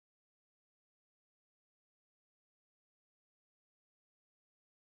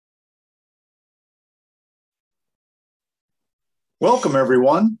Welcome,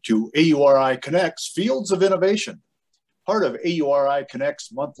 everyone, to AURI Connect's Fields of Innovation, part of AURI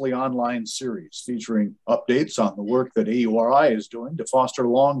Connect's monthly online series featuring updates on the work that AURI is doing to foster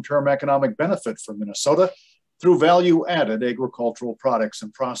long-term economic benefit for Minnesota through value-added agricultural products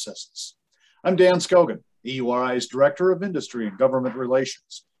and processes. I'm Dan Skogan, AURI's Director of Industry and Government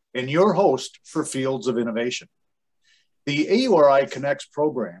Relations, and your host for Fields of Innovation. The AURI Connects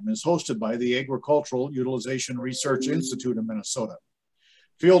program is hosted by the Agricultural Utilization Research Institute of Minnesota.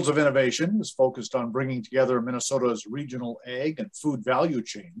 Fields of Innovation is focused on bringing together Minnesota's regional ag and food value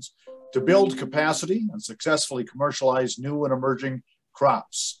chains to build capacity and successfully commercialize new and emerging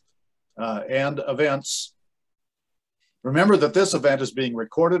crops and events. Remember that this event is being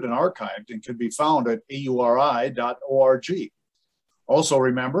recorded and archived and can be found at auri.org. Also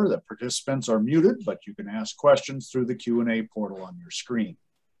remember that participants are muted, but you can ask questions through the Q&A portal on your screen.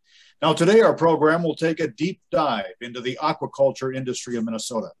 Now today our program will take a deep dive into the aquaculture industry of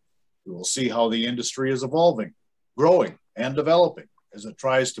Minnesota. We will see how the industry is evolving, growing, and developing as it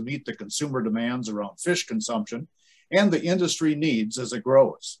tries to meet the consumer demands around fish consumption and the industry needs as it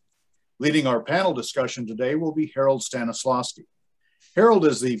grows. Leading our panel discussion today will be Harold Stanislawski. Harold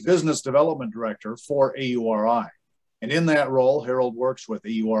is the Business Development Director for AURI. And in that role, Harold works with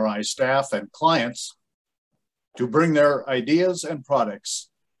AURI staff and clients to bring their ideas and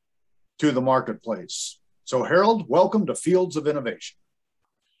products to the marketplace. So Harold, welcome to Fields of Innovation.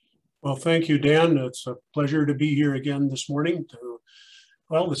 Well, thank you, Dan. It's a pleasure to be here again this morning,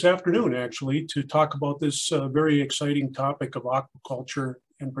 this afternoon actually, to talk about this very exciting topic of aquaculture,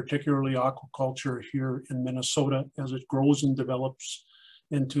 and particularly aquaculture here in Minnesota as it grows and develops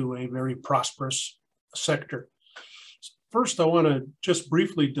into a very prosperous sector. First, I want to just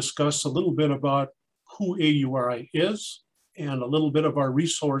briefly discuss a little bit about who AURI is and a little bit of our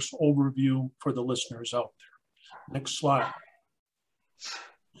resource overview for the listeners out there. Next slide.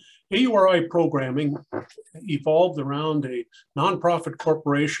 AURI programming evolved around a nonprofit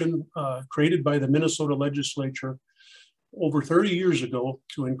corporation created by the Minnesota legislature over 30 years ago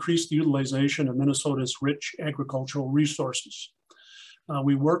to increase the utilization of Minnesota's rich agricultural resources.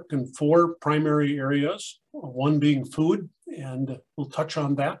 We work in four primary areas, one being food, and we'll touch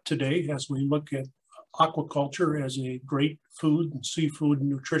on that today as we look at aquaculture as a great food and seafood and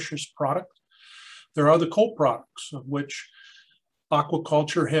nutritious product. There are the co-products, of which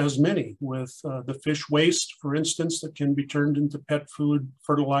aquaculture has many, with the fish waste, for instance, that can be turned into pet food,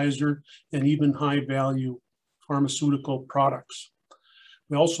 fertilizer, and even high-value pharmaceutical products.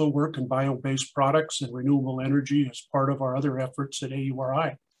 We also work in bio-based products and renewable energy as part of our other efforts at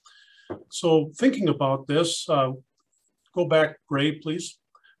AURI. So thinking about this, go back, Gray, please,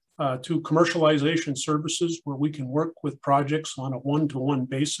 to commercialization services where we can work with projects on a one-to-one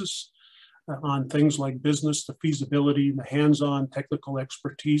basis on things like business, the feasibility, the hands-on technical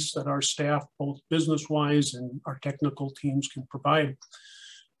expertise that our staff, both business-wise and our technical teams, can provide.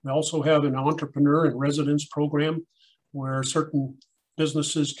 We also have an entrepreneur in residence program where certain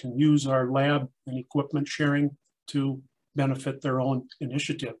businesses can use our lab and equipment sharing to benefit their own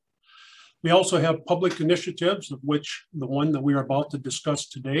initiative. We also have public initiatives, of which the one that we are about to discuss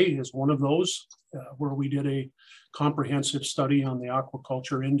today is one of those, where we did a comprehensive study on the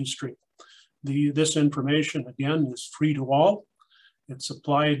aquaculture industry. This information, again, is free to all. It's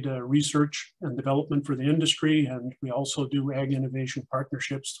applied research and development for the industry, and we also do ag innovation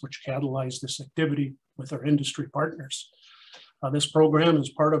partnerships, which catalyze this activity with our industry partners. This program is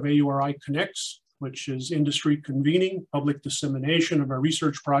part of AURI Connects, which is industry convening, public dissemination of our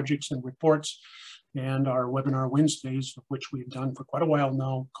research projects and reports, and our webinar Wednesdays, of which we've done for quite a while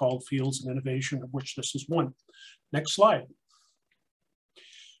now, called Fields of Innovation, of which this is one. Next slide.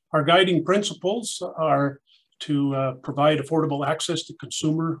 Our guiding principles are to provide affordable access to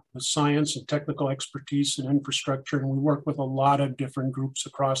consumer with science and technical expertise and infrastructure, and we work with a lot of different groups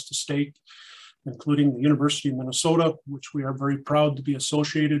across the state, including the University of Minnesota, which we are very proud to be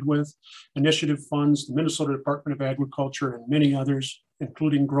associated with, Initiative Funds, the Minnesota Department of Agriculture, and many others,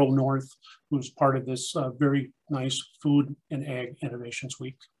 including Grow North, who's part of this very nice Food and Ag Innovations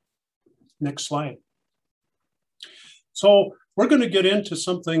Week. Next slide. So we're going to get into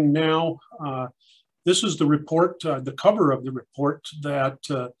something now. This is the report, the cover of the report that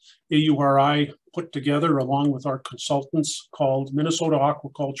AURI put together along with our consultants, called Minnesota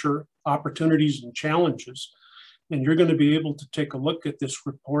Aquaculture Opportunities and Challenges. And you're going to be able to take a look at this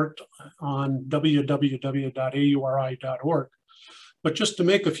report on www.auri.org. But just to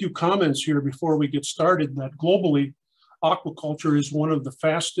make a few comments here before we get started, that globally, aquaculture is one of the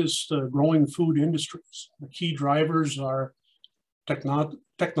fastest growing food industries. The key drivers are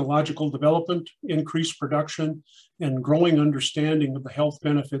technological development, increased production, and growing understanding of the health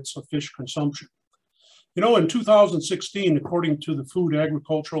benefits of fish consumption. You know, in 2016, according to the Food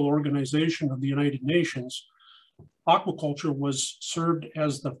Agricultural Organization of the United Nations, aquaculture was served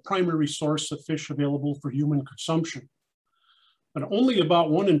as the primary source of fish available for human consumption. But only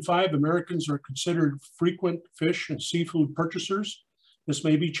about 1 in 5 Americans are considered frequent fish and seafood purchasers. This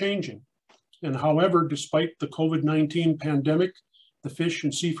may be changing. And however, despite the COVID-19 pandemic, the fish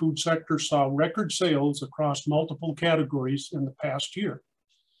and seafood sector saw record sales across multiple categories in the past year.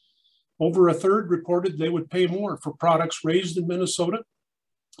 Over a third reported they would pay more for products raised in Minnesota,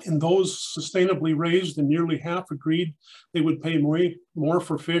 and those sustainably raised, and nearly half agreed they would pay more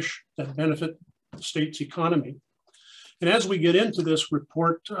for fish that benefit the state's economy. And as we get into this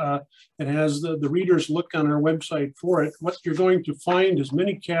report, and as the readers look on our website for it, what you're going to find is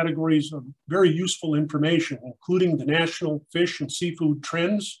many categories of very useful information, including the national fish and seafood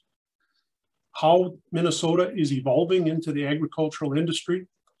trends, how Minnesota is evolving into the agricultural industry.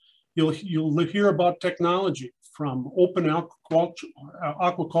 You'll hear about technology from open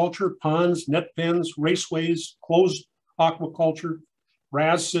aquaculture, ponds, net pens, raceways, closed aquaculture,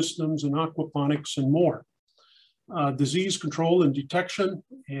 RAS systems, and aquaponics, and more. Disease control and detection,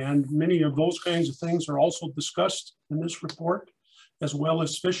 and many of those kinds of things are also discussed in this report, as well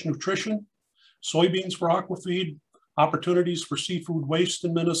as fish nutrition, soybeans for aquafeed, opportunities for seafood waste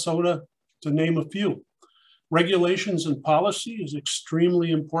in Minnesota, to name a few. Regulations and policy is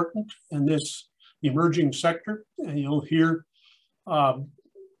extremely important in this emerging sector, and you'll hear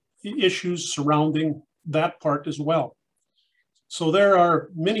issues surrounding that part as well. So there are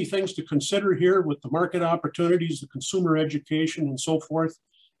many things to consider here with the market opportunities, the consumer education, and so forth.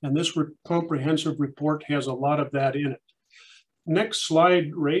 And this comprehensive report has a lot of that in it. Next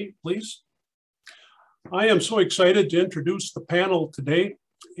slide, Ray, please. I am so excited to introduce the panel today,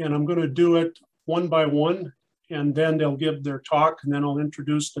 and I'm going to do it one by one, and then they'll give their talk, and then I'll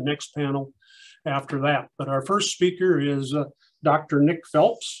introduce the next panel after that. But our first speaker is Dr. Nick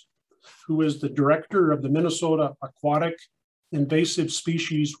Phelps, who is the director of the Minnesota Aquatic Invasive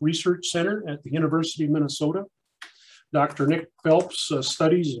Species Research Center at the University of Minnesota. Dr. Nick Phelps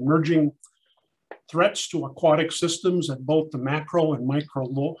studies emerging threats to aquatic systems at both the macro and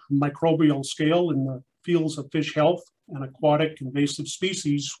microbial scale in the fields of fish health and aquatic invasive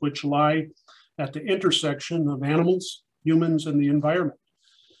species, which lie at the intersection of animals, humans, and the environment.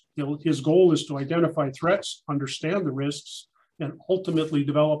 His goal is to identify threats, understand the risks, and ultimately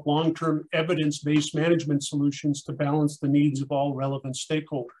develop long-term evidence-based management solutions to balance the needs of all relevant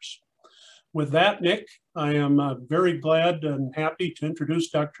stakeholders. With that, Nick, I am very glad and happy to introduce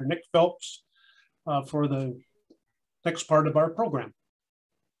Dr. Nick Phelps for the next part of our program.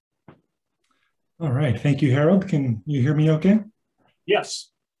 All right, thank you, Harold. Can you hear me okay? Yes.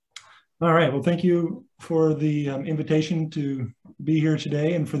 All right, well, thank you for the invitation to be here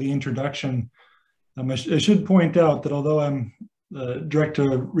today and for the introduction. I should point out that although I'm the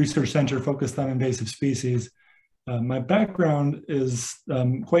Director of Research Center focused on invasive species, my background is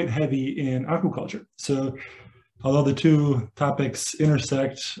quite heavy in aquaculture. So although the two topics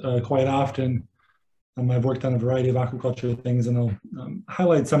intersect quite often, I've worked on a variety of aquaculture things, and I'll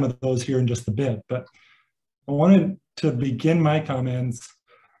highlight some of those here in just a bit. But I wanted to begin my comments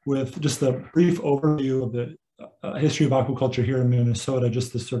with just a brief overview of the history of aquaculture here in Minnesota,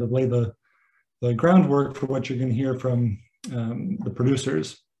 just to sort of lay the groundwork for what you're going to hear from the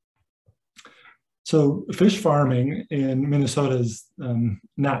producers. So fish farming in Minnesota is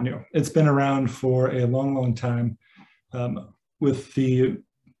not new. It's been around for a long, long time, with the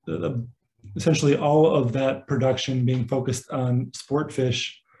essentially all of that production being focused on sport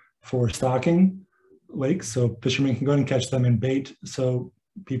fish for stocking lakes. So fishermen can go and catch them in bait, so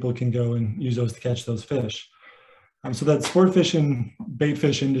people can go and use those to catch those fish. So that sport fish and bait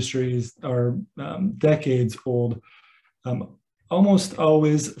fish industries are decades old, almost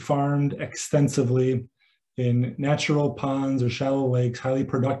always farmed extensively in natural ponds or shallow lakes, highly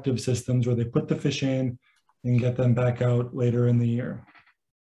productive systems where they put the fish in and get them back out later in the year.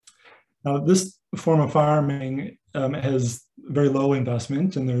 Now, this form of farming has very low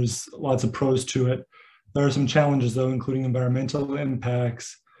investment, and there's lots of pros to it. There are some challenges, though, including environmental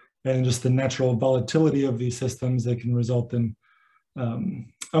impacts and just the natural volatility of these systems that can result in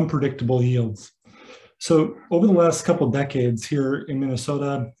unpredictable yields. So over the last couple of decades here in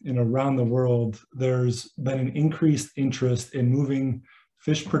Minnesota and around the world, there's been an increased interest in moving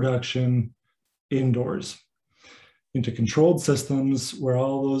fish production indoors into controlled systems where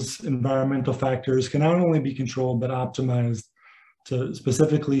all those environmental factors can not only be controlled but optimized to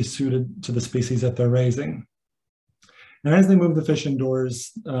specifically suited to the species that they're raising. And as they move the fish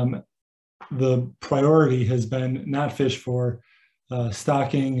indoors, the priority has been not fish for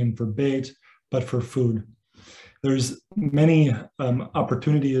stocking and for bait, but for food. There's many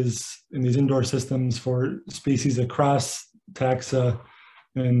opportunities in these indoor systems for species across taxa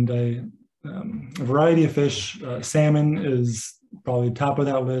and a variety of fish. Salmon is probably top of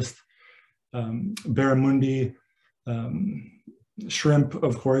that list. Barramundi, shrimp,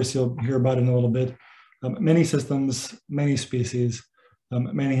 of course, you'll hear about in a little bit. Many systems, many species,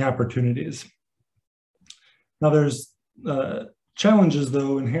 many opportunities. Now there's challenges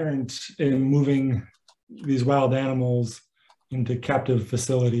though inherent in moving these wild animals into captive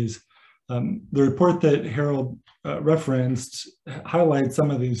facilities. The report that Harold referenced highlights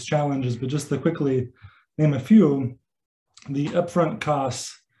some of these challenges, but just to quickly name a few, the upfront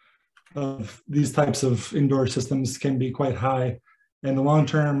costs of these types of indoor systems can be quite high, and the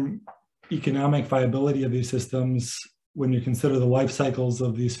long-term economic viability of these systems, when you consider the life cycles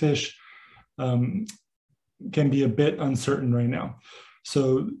of these fish, can be a bit uncertain right now.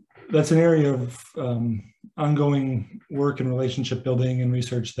 So that's an area of ongoing work and relationship building and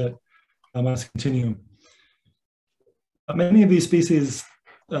research that must continue. Many of these species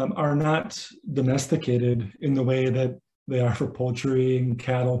are not domesticated in the way that they are for poultry and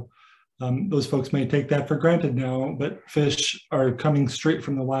cattle. Those folks may take that for granted now, but fish are coming straight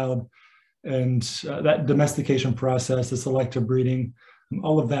from the wild, and that domestication process, the selective breeding,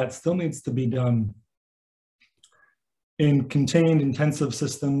 all of that still needs to be done. In contained intensive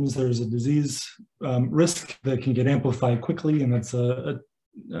systems, there's a disease risk that can get amplified quickly, and that's a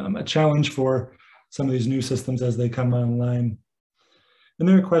challenge for some of these new systems as they come online. And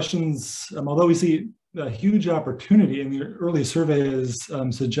there are questions, although we see a huge opportunity, and the early surveys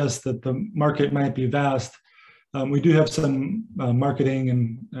suggest that the market might be vast, we do have some marketing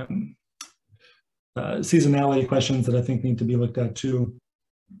and seasonality questions that I think need to be looked at too.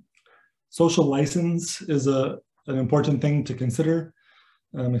 Social license is an important thing to consider,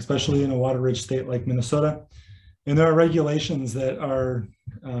 especially in a water-rich state like Minnesota. And there are regulations that are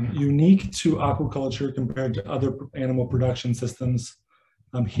unique to aquaculture compared to other animal production systems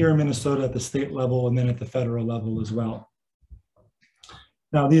here in Minnesota at the state level and then at the federal level as well.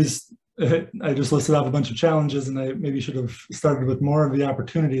 Now these, I just listed off a bunch of challenges, and I maybe should have started with more of the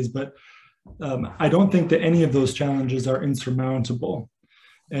opportunities, but I don't think that any of those challenges are insurmountable.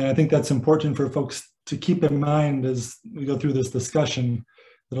 And I think that's important for folks to keep in mind as we go through this discussion,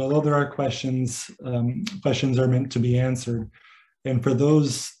 that although there are questions, questions are meant to be answered. And for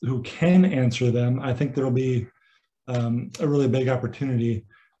those who can answer them, I think there'll be a really big opportunity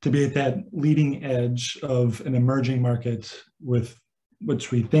to be at that leading edge of an emerging market with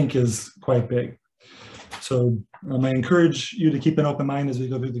which we think is quite big. So I encourage you to keep an open mind as we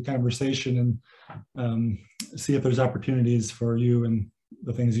go through the conversation and see if there's opportunities for you and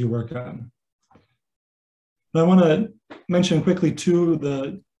the things you work on. But I want to mention quickly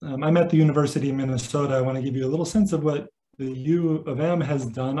too, I'm at the University of Minnesota. I want to give you a little sense of what the U of M has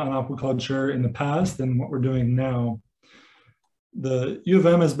done on aquaculture in the past and what we're doing now. The U of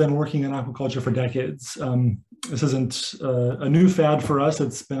M has been working on aquaculture for decades. This isn't a new fad for us.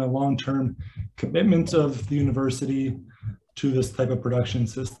 It's been a long-term commitment of the university to this type of production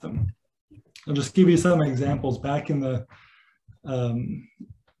system. I'll just give you some examples. Back in the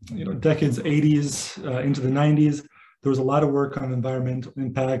decades 80s into the 90s, there was a lot of work on environmental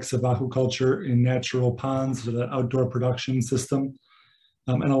impacts of aquaculture in natural ponds, so the outdoor production system,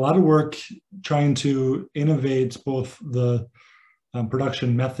 and a lot of work trying to innovate both the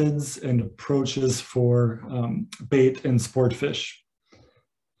production methods and approaches for bait and sport fish.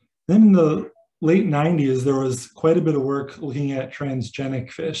 Then in the late 90s, there was quite a bit of work looking at transgenic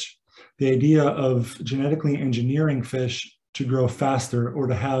fish, the idea of genetically engineering fish to grow faster or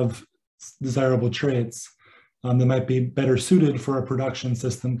to have desirable traits that might be better suited for a production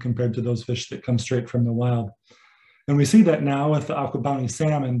system compared to those fish that come straight from the wild. And we see that now with the aqua bounty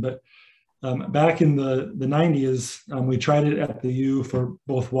salmon, but back in the 90s, we tried it at the U for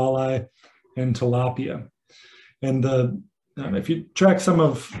both walleye and tilapia. And if you track some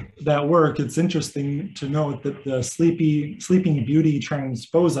of that work, it's interesting to note that the Sleeping Beauty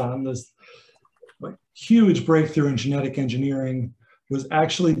transposon, this huge breakthrough in genetic engineering, was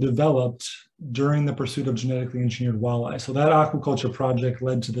actually developed during the pursuit of genetically engineered walleye. So that aquaculture project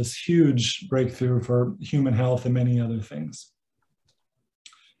led to this huge breakthrough for human health and many other things.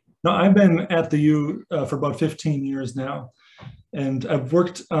 Now, I've been at the U for about 15 years now, and I've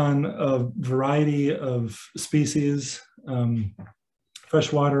worked on a variety of species,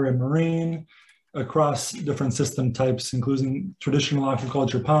 freshwater and marine, across different system types, including traditional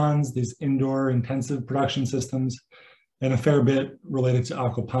aquaculture ponds, these indoor intensive production systems, and a fair bit related to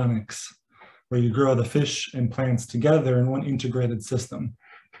aquaponics, where you grow the fish and plants together in one integrated system.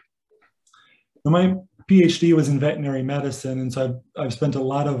 Now, my PhD was in veterinary medicine, and so I've spent a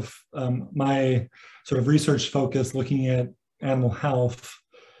lot of my sort of research focus looking at animal health,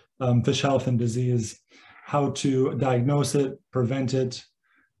 fish health and disease, how to diagnose it, prevent it,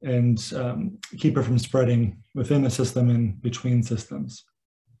 and keep it from spreading within the system and between systems.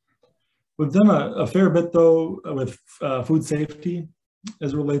 We've done a fair bit, though, with food safety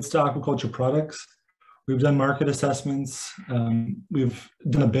as it relates to aquaculture products. We've done market assessments. We've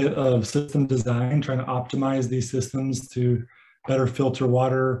done a bit of system design, trying to optimize these systems to better filter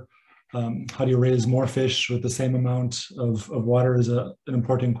water. How do you raise more fish with the same amount of water is an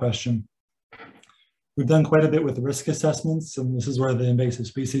important question. We've done quite a bit with risk assessments, and this is where the invasive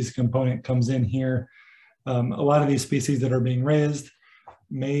species component comes in here. A lot of these species that are being raised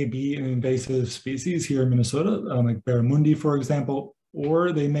may be an invasive species here in Minnesota, like barramundi, for example,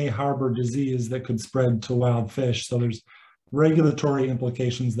 or they may harbor disease that could spread to wild fish. So there's regulatory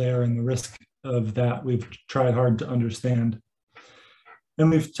implications there, and the risk of that we've tried hard to understand. And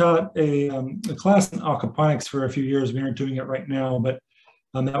we've taught a class in aquaponics for a few years. We aren't doing it right now, but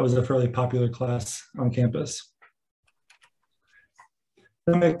that was a fairly popular class on campus.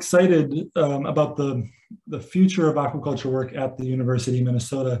 I'm excited about the future of aquaculture work at the University of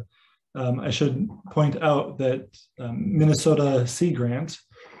Minnesota. I should point out that Minnesota Sea Grant,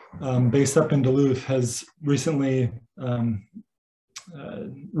 based up in Duluth, has recently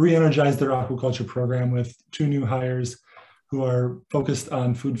re-energized their aquaculture program with 2 new hires who are focused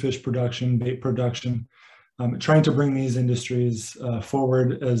on food fish production, bait production, trying to bring these industries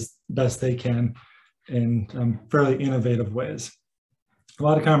forward as best they can in fairly innovative ways. A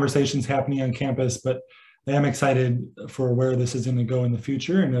lot of conversations happening on campus, but I am excited for where this is going to go in the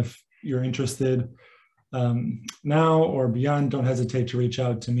future. And if you're interested now or beyond, don't hesitate to reach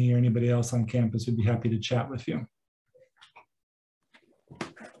out to me or anybody else on campus. We'd be happy to chat with you.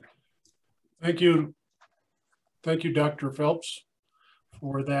 Thank you. Thank you, Dr. Phelps,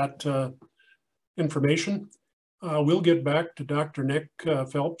 for that information. We'll get back to Dr. Nick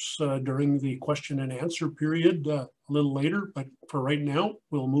Phelps during the question and answer period a little later, but for right now,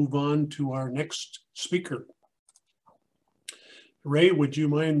 we'll move on to our next speaker. Ray, would you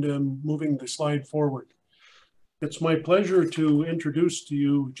mind moving the slide forward? It's my pleasure to introduce to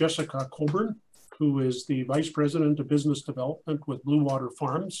you Jessica Coburn, who is the Vice President of Business Development with Blue Water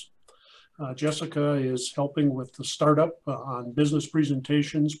Farms. Jessica is helping with the startup on business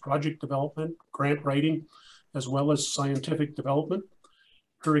presentations, project development, grant writing, as well as scientific development.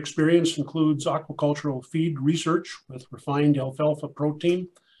 Her experience includes aquacultural feed research with refined alfalfa protein,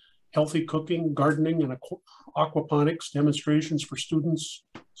 healthy cooking, gardening, and aquaponics demonstrations for students,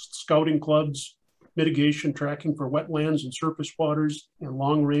 scouting clubs, mitigation tracking for wetlands and surface waters, and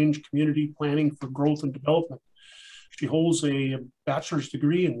long-range community planning for growth and development. She holds a bachelor's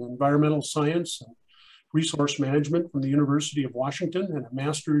degree in environmental science and resource management from the University of Washington and a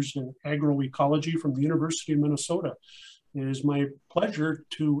master's in agroecology from the University of Minnesota. It is my pleasure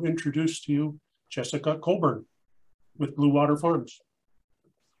to introduce to you Jessica Coburn with Blue Water Farms.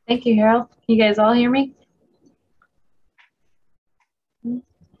 Thank you, Harold. Can you guys all hear me? Am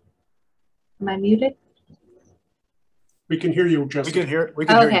I muted? We can hear you, Jessica. We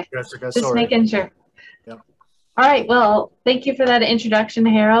can hear you, Jessica. Just making sure. Yeah. All right, well, thank you for that introduction,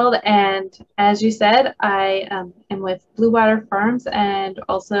 Harold. And as you said, I am with Blue Water Farms and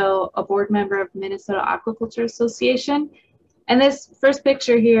also a board member of Minnesota Aquaculture Association. And this first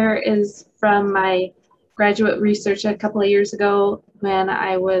picture here is from my graduate research a couple of years ago when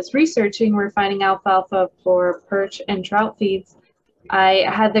I was researching refining alfalfa for perch and trout feeds. I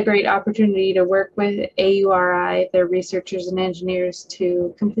had the great opportunity to work with AURI, their researchers and engineers,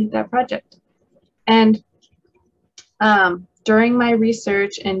 to complete that project. And during my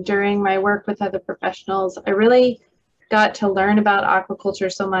research and during my work with other professionals, I really got to learn about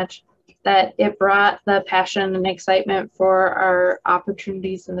aquaculture so much that it brought the passion and excitement for our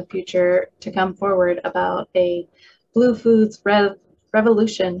opportunities in the future to come forward about a blue foods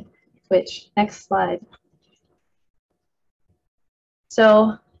revolution, which, next slide.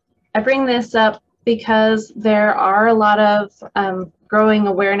 So I bring this up because there are a lot of growing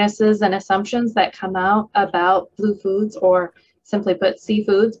awarenesses and assumptions that come out about blue foods, or simply put,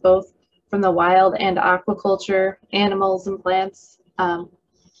 seafoods, both from the wild and aquaculture, animals and plants.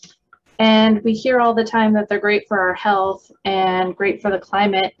 And we hear all the time that they're great for our health and great for the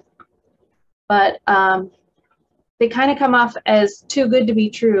climate, but they kind of come off as too good to be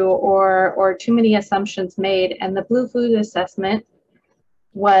true, or too many assumptions made. And the Blue Food Assessment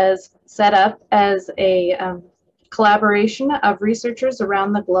was set up as a collaboration of researchers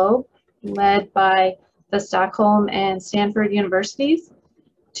around the globe, led by the Stockholm and Stanford universities,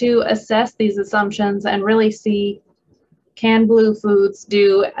 to assess these assumptions and really see, can blue foods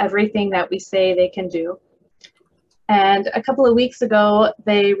do everything that we say they can do? And a couple of weeks ago,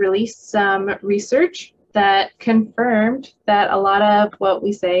 they released some research that confirmed that a lot of what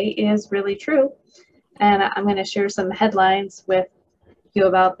we say is really true. And I'm going to share some headlines with you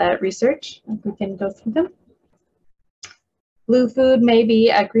about that research, if we can go through them. Blue food may be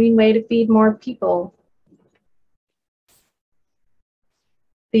a green way to feed more people.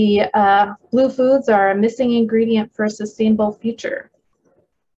 The blue foods are a missing ingredient for a sustainable future.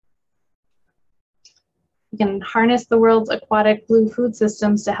 We can harness the world's aquatic blue food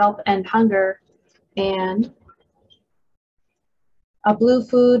systems to help end hunger, and a blue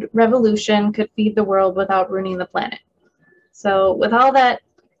food revolution could feed the world without ruining the planet. So with all that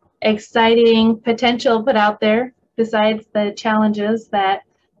exciting potential put out there, besides the challenges that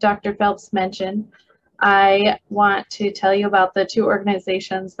Dr. Phelps mentioned, I want to tell you about the two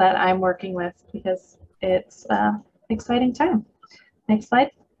organizations that I'm working with, because it's an exciting time. Next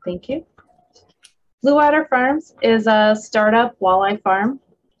slide. Thank you. Blue Water Farms is a startup walleye farm.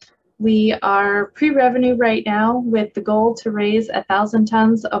 We are pre-revenue right now with the goal to raise 1,000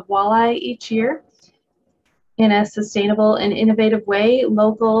 tons of walleye each year in a sustainable and innovative way,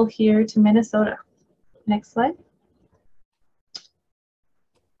 local here to Minnesota. Next slide.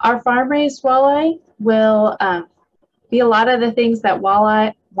 Our farm-raised walleye will be a lot of the things that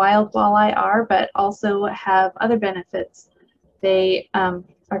wild walleye are, but also have other benefits. They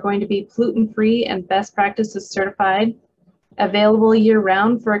are going to be pollutant-free and best practices certified, available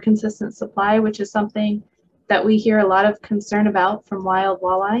year-round for a consistent supply, which is something that we hear a lot of concern about from wild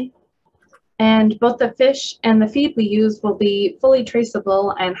walleye. And both the fish and the feed we use will be fully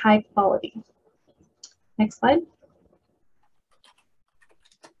traceable and high quality. Next slide.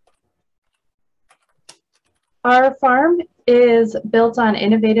 Our farm is built on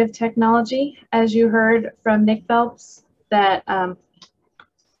innovative technology. As you heard from Nick Phelps, that a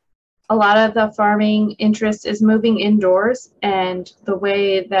lot of the farming interest is moving indoors, and the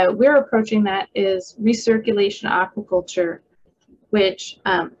way that we're approaching that is recirculation aquaculture, which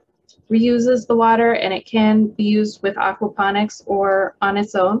reuses the water, and it can be used with aquaponics or on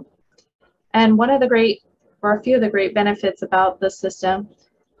its own. And one of the great, or a few of the great benefits about this system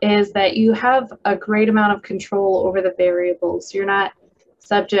is that you have a great amount of control over the variables. You're not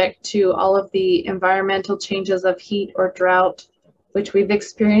subject to all of the environmental changes of heat or drought, which we've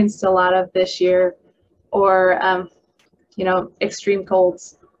experienced a lot of this year, or you know, extreme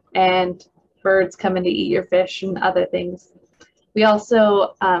colds and birds coming to eat your fish and other things. We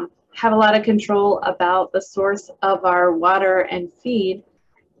also have a lot of control about the source of our water and feed,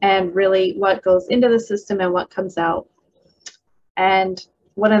 and really what goes into the system and what comes out. And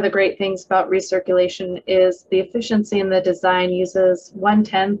one of the great things about recirculation is the efficiency in the design uses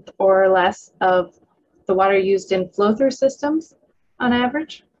 1/10 or less of the water used in flow-through systems on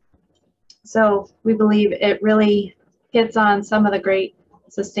average. So we believe it really hits on some of the great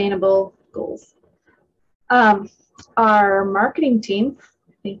sustainable goals. Our marketing team,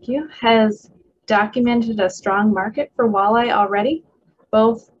 thank you, has documented a strong market for walleye already,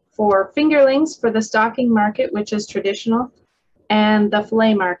 both for fingerlings for the stocking market, which is traditional, and the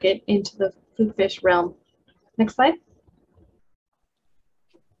fillet market into the food fish realm. Next slide.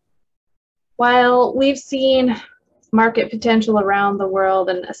 While we've seen market potential around the world,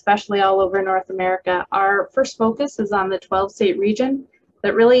 and especially all over North America, our first focus is on the 12-state region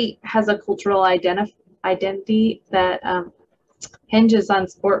that really has a cultural identity that hinges on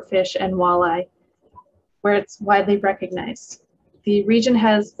sport fish and walleye, where it's widely recognized. The region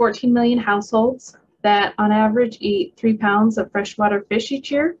has 14 million households that on average eat 3 pounds of freshwater fish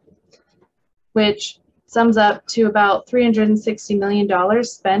each year, which sums up to about $360 million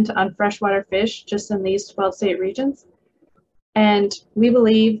spent on freshwater fish just in these 12-state regions. And we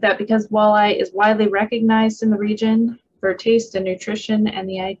believe that because walleye is widely recognized in the region for taste and nutrition and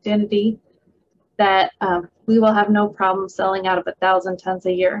the identity, that we will have no problem selling out of 1,000 tons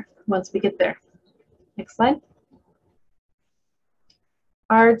a year once we get there. Next slide.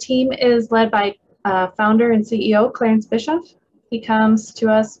 Our team is led by founder and CEO Clarence Bischoff. He comes to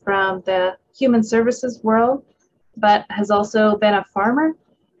us from the human services world, but has also been a farmer,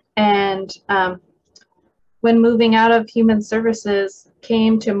 and when moving out of human services,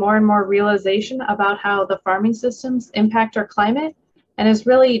 came to more and more realization about how the farming systems impact our climate, and is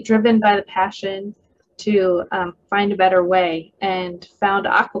really driven by the passion to find a better way, and found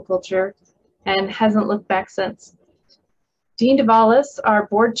aquaculture and hasn't looked back since. Dean DeValis, our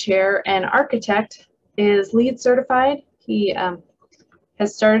board chair and architect, is LEED certified. He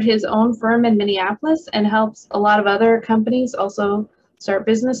has started his own firm in Minneapolis and helps a lot of other companies also start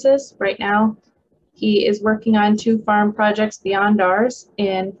businesses. Right now, he is working on 2 farm projects beyond ours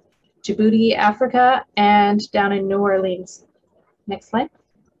in Djibouti, Africa, and down in New Orleans. Next slide.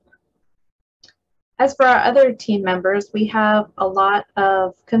 As for our other team members, we have a lot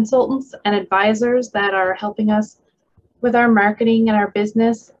of consultants and advisors that are helping us with our marketing and our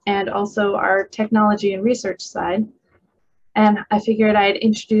business and also our technology and research side. And I figured I'd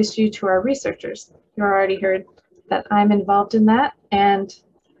introduce you to our researchers. You already heard that I'm involved in that. And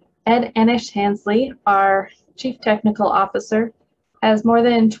Ed Enish-Hansley, our Chief Technical Officer, has more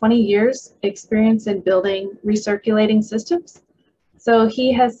than 20 years experience in building recirculating systems. So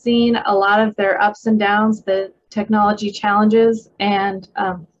he has seen a lot of their ups and downs, the technology challenges, and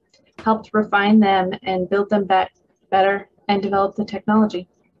helped refine them and build them better and develop the technology.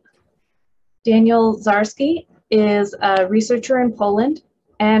 Daniel Zarski is a researcher in Poland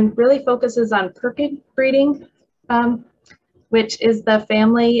and really focuses on perkid breeding, which is the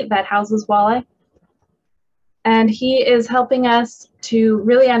family that houses walleye. And he is helping us to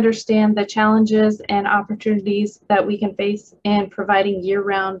really understand the challenges and opportunities that we can face in providing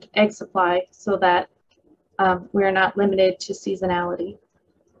year-round egg supply so that we're not limited to seasonality.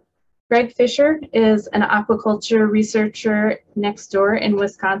 Greg Fisher is an aquaculture researcher next door in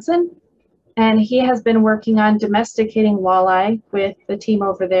Wisconsin, and he has been working on domesticating walleye with the team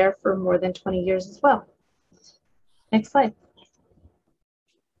over there for more than 20 years as well. Next slide.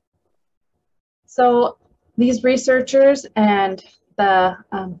 So these researchers and the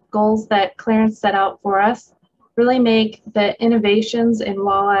goals that Clarence set out for us really make the innovations in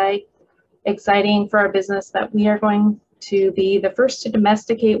walleye exciting for our business, that we are going to be the first to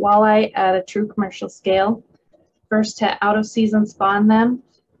domesticate walleye at a true commercial scale, first to out-of-season spawn them,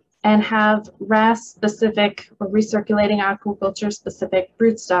 and have RAS-specific or recirculating aquaculture-specific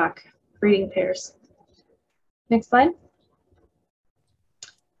broodstock breeding pairs. Next slide.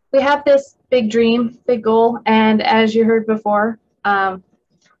 We have this big dream, big goal, and as you heard before,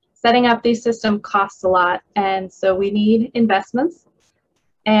 setting up these systems costs a lot, and so we need investments.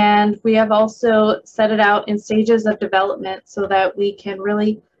 And we have also set it out in stages of development so that we can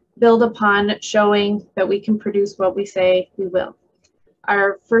really build upon showing that we can produce what we say we will.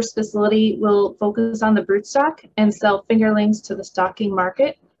 Our first facility will focus on the broodstock and sell fingerlings to the stocking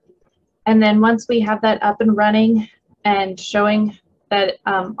market. And then once we have that up and running and showing that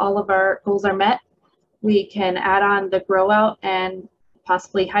all of our goals are met, we can add on the grow out and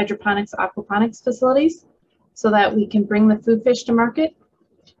possibly hydroponics, aquaponics facilities so that we can bring the food fish to market.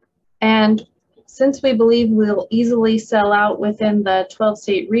 And since we believe we'll easily sell out within the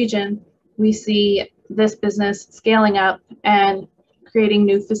 12-state region, we see this business scaling up and creating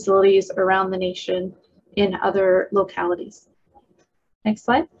new facilities around the nation in other localities. Next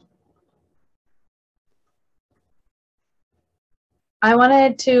slide. I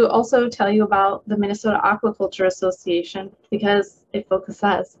wanted to also tell you about the Minnesota Aquaculture Association because it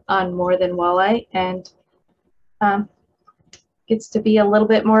focuses on more than walleye and gets to be a little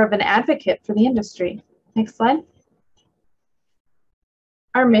bit more of an advocate for the industry. Next slide.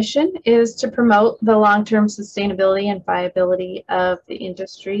 Our mission is to promote the long-term sustainability and viability of the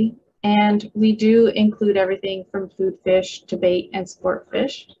industry, and we do include everything from food fish to bait and sport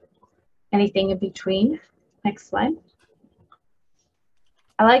fish, anything in between. Next slide.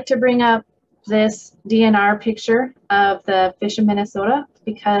 I like to bring up this DNR picture of the fish in Minnesota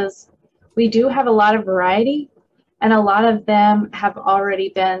because we do have a lot of variety, and a lot of them have already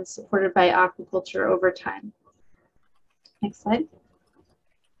been supported by aquaculture over time. Next slide.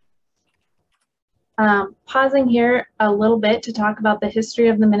 Pausing here a little bit to talk about the history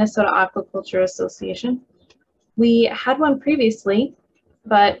of the Minnesota Aquaculture Association. We had one previously,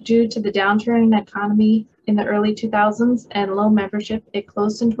 but due to the downturn in the economy in the early 2000s and low membership, it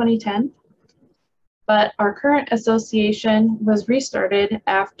closed in 2010. But our current association was restarted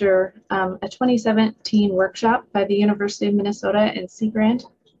after a 2017 workshop by the University of Minnesota and Sea Grant,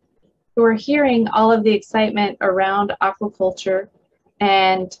 who are hearing all of the excitement around aquaculture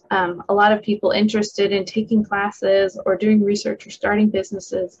and a lot of people interested in taking classes or doing research or starting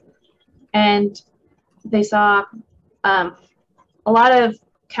businesses. And they saw a lot of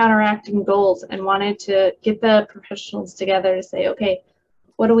counteracting goals and wanted to get the professionals together to say, okay,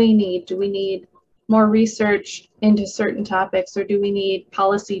 what do we need? Do we need more research into certain topics, or do we need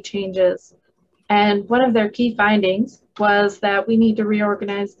policy changes? And one of their key findings was that we need to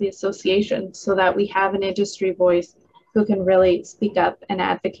reorganize the association so that we have an industry voice who can really speak up and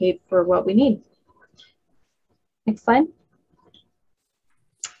advocate for what we need. Next slide.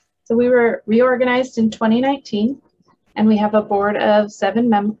 So we were reorganized in 2019, and we have a board of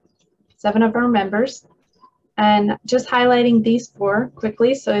seven of our members. And just highlighting these four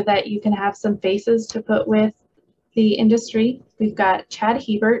quickly so that you can have some faces to put with the industry. We've got Chad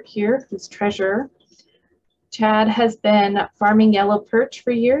Hebert here, who's treasurer. Chad has been farming yellow perch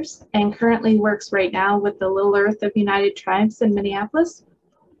for years and currently works right now with the Little Earth of United Tribes in Minneapolis.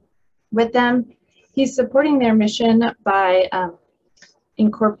 With them, he's supporting their mission by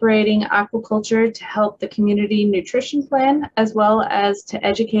incorporating aquaculture to help the community nutrition plan, as well as to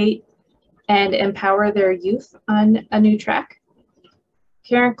educate and empower their youth on a new track.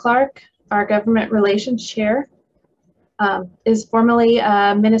 Karen Clark, our government relations chair, is formerly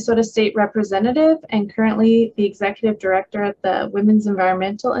a Minnesota State representative and currently the executive director at the Women's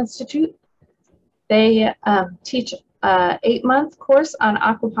Environmental Institute. They teach an 8-month course on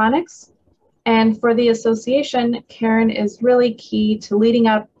aquaponics. And for the association, Karen is really key to leading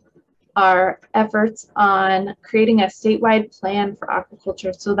up our efforts on creating a statewide plan for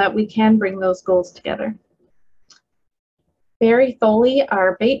aquaculture so that we can bring those goals together. Barry Foley,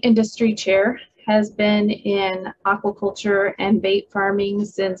 our bait industry chair, has been in aquaculture and bait farming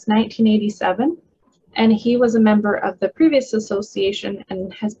since 1987, and he was a member of the previous association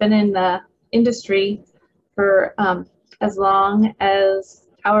and has been in the industry for as long as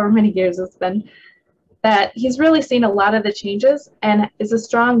however many years it's been, that he's really seen a lot of the changes and is a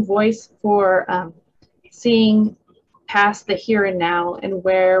strong voice for seeing past the here and now and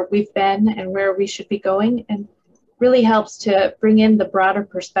where we've been and where we should be going, and really helps to bring in the broader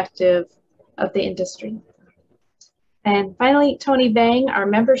perspective of the industry. And finally, Tony Bang, our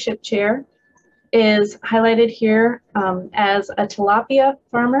membership chair, is highlighted here as a tilapia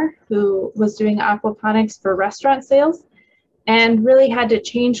farmer who was doing aquaponics for restaurant sales and really had to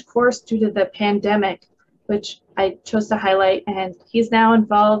change course due to the pandemic, which I chose to highlight. And he's now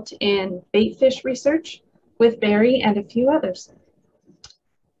involved in bait fish research with Barry and a few others.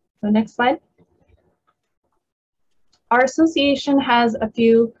 So next slide. Our association has a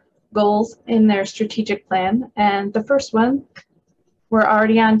few goals in their strategic plan. And the first one, we're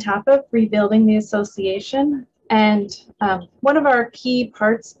already on top of rebuilding the association. And one of our key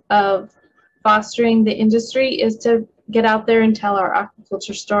parts of fostering the industry is to get out there and tell our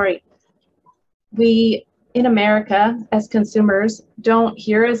aquaculture story. We, in America, as consumers, don't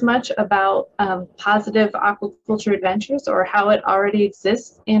hear as much about positive aquaculture adventures or how it already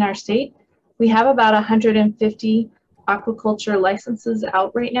exists in our state. We have about 150 aquaculture licenses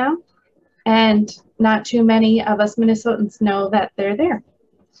out right now, and not too many of us Minnesotans know that they're there.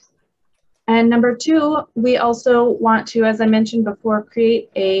 And number two, we also want to, as I mentioned before, create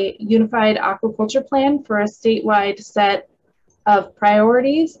a unified aquaculture plan for a statewide set of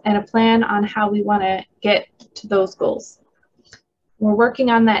priorities and a plan on how we want to get to those goals. We're working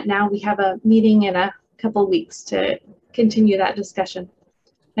on that now. We have a meeting in a couple weeks to continue that discussion.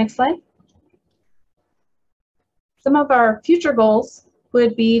 Next slide. Some of our future goals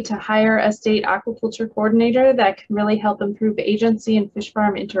would be to hire a state aquaculture coordinator that can really help improve agency and fish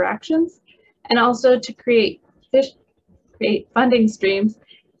farm interactions, and also to create funding streams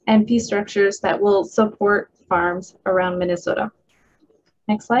and fee structures that will support farms around Minnesota.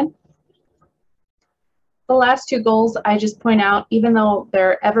 Next slide. The last two goals I just point out, even though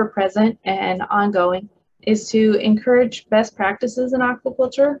they're ever present and ongoing, is to encourage best practices in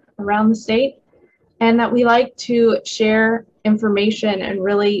aquaculture around the state, and that we like to share information and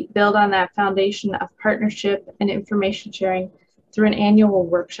really build on that foundation of partnership and information sharing through an annual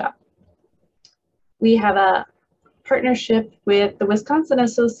workshop. We have a partnership with the Wisconsin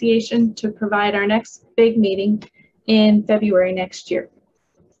Association to provide our next big meeting in February next year.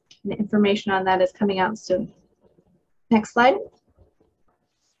 And information on that is coming out soon. Next slide.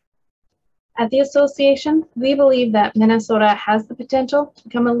 At the association, we believe that Minnesota has the potential to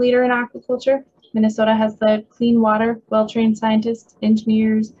become a leader in aquaculture. Minnesota has the clean water, well-trained scientists,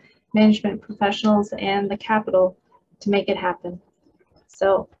 engineers, management professionals, and the capital to make it happen.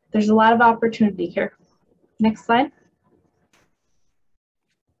 So there's a lot of opportunity here. Next slide.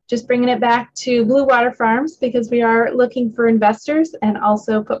 Just bringing it back to Blue Water Farms, because we are looking for investors, and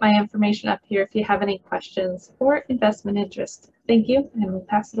also put my information up here if you have any questions or investment interest. Thank you, and we'll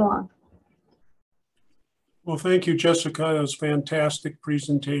pass it along. Well, thank you, Jessica. That was a fantastic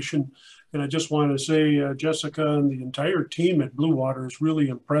presentation. And I just want to say, Jessica and the entire team at Blue Water is really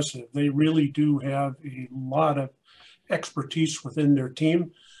impressive. They really do have a lot of expertise within their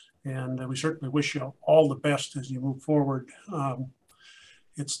team. And we certainly wish you all the best as you move forward.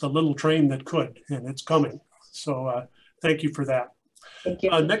 It's the little train that could, and it's coming. So thank you for that. Thank you.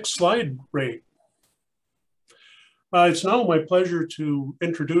 Next slide, Ray. It's now my pleasure to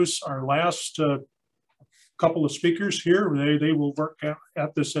introduce our last couple of speakers here. They will work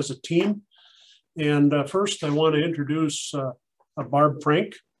at this as a team. And first, I want to introduce Barb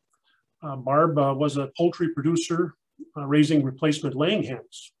Frank. Barb was a poultry producer raising replacement laying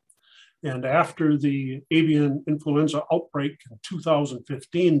hens. And after the avian influenza outbreak in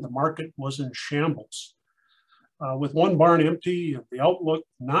 2015, the market was in shambles. With one barn empty and the outlook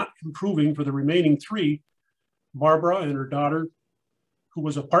not improving for the remaining three, Barbara and her daughter, who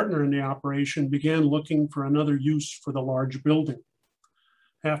was a partner in the operation, began looking for another use for the large building.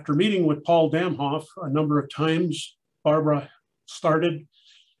 After meeting with Paul Damhoff a number of times, Barbara started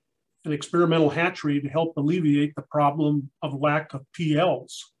an experimental hatchery to help alleviate the problem of lack of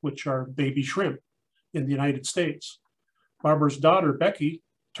PLs, which are baby shrimp, in the United States. Barbara's daughter, Becky,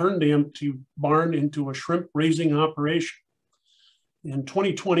 turned the empty barn into a shrimp raising operation. In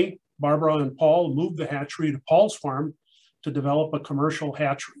 2020, Barbara and Paul moved the hatchery to Paul's farm to develop a commercial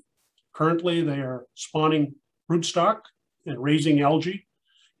hatchery. Currently, they are spawning broodstock and raising algae,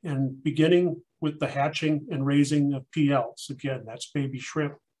 and beginning with the hatching and raising of PLs. Again, that's baby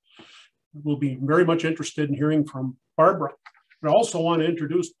shrimp. We'll be very much interested in hearing from Barbara. I also want to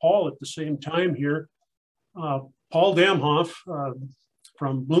introduce Paul at the same time here. Paul Damhoff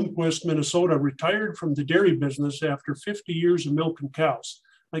from Bloomquist, Minnesota, retired from the dairy business after 50 years of milking cows.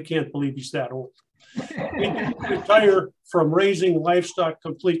 I can't believe he's that old. He retired from raising livestock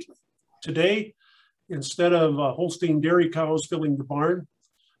completely. Today, instead of Holstein dairy cows filling the barn,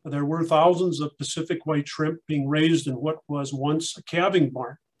 there were thousands of Pacific white shrimp being raised in what was once a calving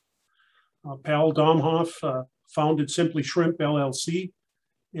barn. Paul Damhoff founded Simply Shrimp LLC,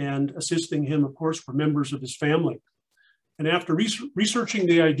 and assisting him, of course, were members of his family. And after researching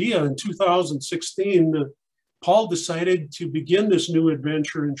the idea in 2016, Paul decided to begin this new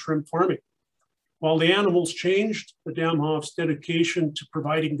adventure in shrimp farming. While the animals changed, the Damhoff's dedication to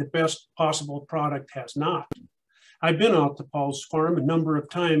providing the best possible product has not. I've been out to Paul's farm a number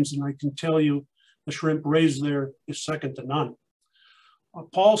of times, and I can tell you the shrimp raised there is second to none.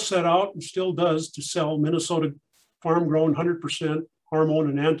 Paul set out, and still does, to sell Minnesota farm-grown 100% hormone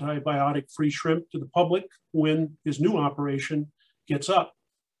and antibiotic-free shrimp to the public when his new operation gets up.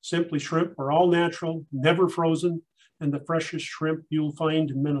 Simply Shrimp are all natural, never frozen, and the freshest shrimp you'll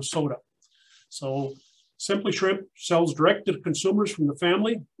find in Minnesota. So Simply Shrimp sells direct to consumers from the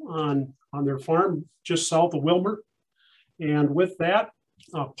family on their farm just south of Wilmer. And with that,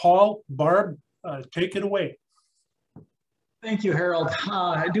 Paul, Barb, take it away. Thank you, Harold.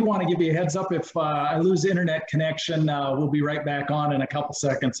 I do want to give you a heads up if I lose internet connection. We'll be right back on in a couple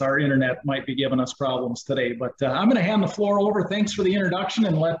seconds. Our internet might be giving us problems today, but I'm going to hand the floor over. Thanks for the introduction,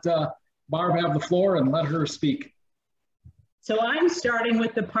 and let Barb have the floor and let her speak. So I'm starting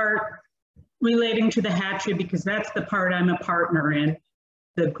with the part relating to the hatchery because that's the part I'm a partner in.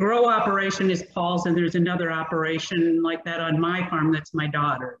 The grow operation is Paul's, and there's another operation like that on my farm that's my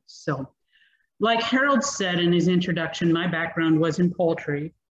daughter's. So like Harold said in his introduction, my background was in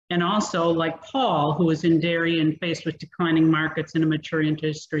poultry, and also like Paul, who was in dairy and faced with declining markets in a mature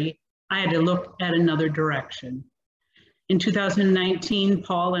industry, I had to look at another direction. In 2019,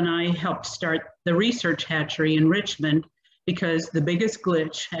 Paul and I helped start the research hatchery in Richmond because the biggest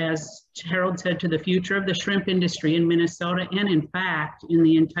glitch, as Harold said, to the future of the shrimp industry in Minnesota and in fact in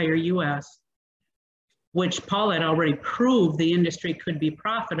the entire US, which Paul had already proved the industry could be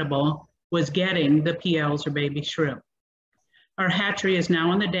profitable, was getting the PLs, or baby shrimp. Our hatchery is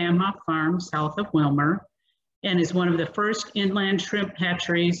now on the Damhoff farm south of Wilmer and is one of the first inland shrimp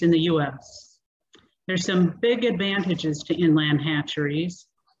hatcheries in the US. There's some big advantages to inland hatcheries,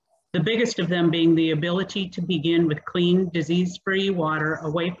 the biggest of them being the ability to begin with clean, disease-free water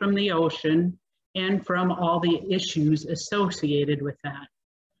away from the ocean and from all the issues associated with that.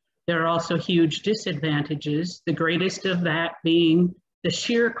 There are also huge disadvantages, the greatest of that being the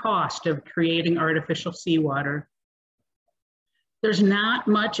sheer cost of creating artificial seawater. There's not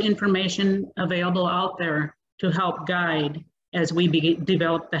much information available out there to help guide as we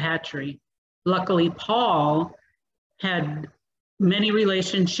develop the hatchery. Luckily, Paul had many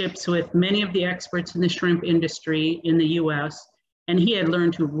relationships with many of the experts in the shrimp industry in the US, and he had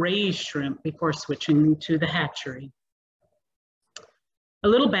learned to raise shrimp before switching to the hatchery. A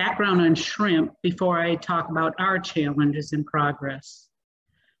little background on shrimp before I talk about our challenges in progress.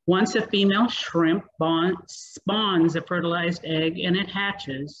 Once a female shrimp spawns a fertilized egg and it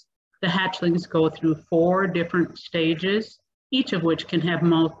hatches, the hatchlings go through 4 different stages, each of which can have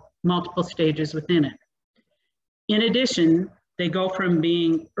multiple stages within it. In addition, they go from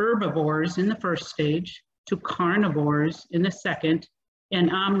being herbivores in the first stage to carnivores in the second and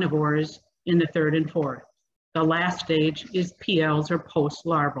omnivores in the third and fourth. The last stage is PLs, or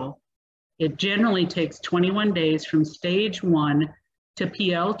post-larval. It generally takes 21 days from stage 1 to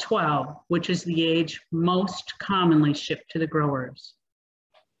PL 12, which is the age most commonly shipped to the growers.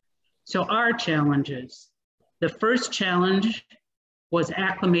 So our challenges. The first challenge was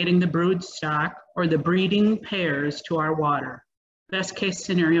acclimating the brood stock, or the breeding pairs, to our water. Best case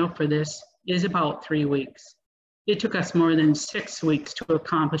scenario for this is about 3 weeks. It took us more than 6 weeks to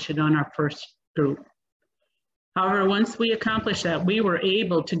accomplish it on our first group. However, once we accomplished that, we were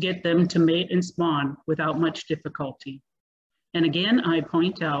able to get them to mate and spawn without much difficulty. And again, I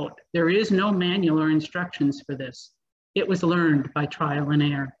point out, there is no manual or instructions for this. It was learned by trial and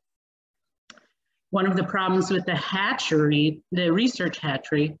error. One of the problems with the hatchery, the research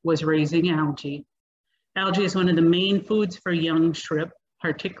hatchery, was raising algae. Algae is one of the main foods for young shrimp,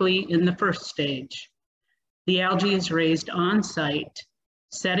 particularly in the first stage. The algae is raised on site.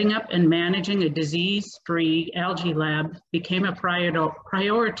 Setting up and managing a disease-free algae lab became a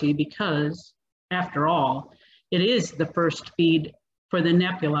priority because, after all, it is the first feed for the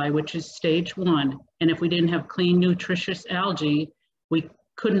nebulae, which is stage 1. And if we didn't have clean, nutritious algae, we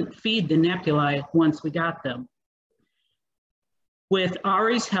couldn't feed the nebulae once we got them. With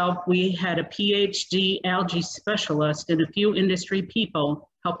Ari's help, we had a PhD algae specialist and a few industry people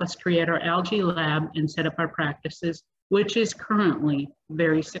help us create our algae lab and set up our practices, which is currently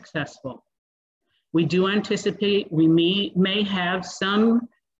very successful. We do anticipate we may have some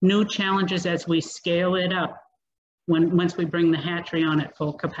new challenges as we scale it up once we bring the hatchery on at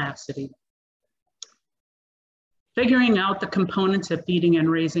full capacity. Figuring out the components of feeding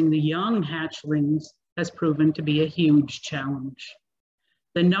and raising the young hatchlings has proven to be a huge challenge.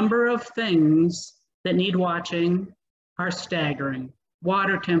 The number of things that need watching are staggering.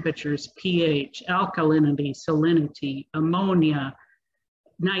 Water temperatures, pH, alkalinity, salinity, ammonia,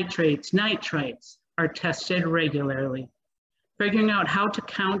 nitrates, nitrites are tested regularly. Figuring out how to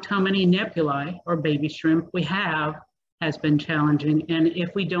count how many nebulae or baby shrimp we have has been challenging. And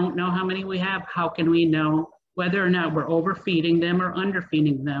if we don't know how many we have, how can we know whether or not we're overfeeding them or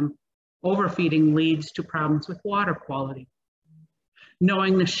underfeeding them? Overfeeding leads to problems with water quality.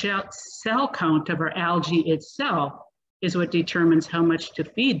 Knowing the cell count of our algae itself is what determines how much to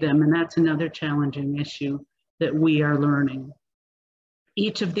feed them, and that's another challenging issue that we are learning.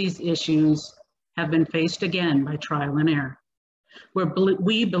 Each of these issues have been faced again by trial and error.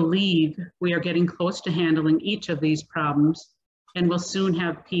 We believe we are getting close to handling each of these problems and will soon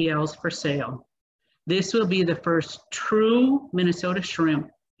have PLs for sale. This will be the first true Minnesota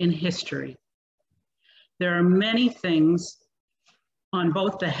shrimp in history. There are many things on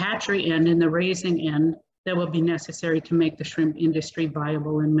both the hatchery end and the raising end that will be necessary to make the shrimp industry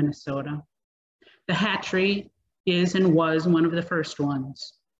viable in Minnesota. The hatchery is and was one of the first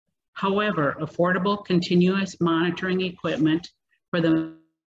ones. However, affordable continuous monitoring equipment for the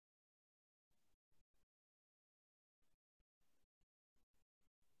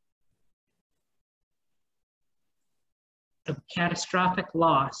catastrophic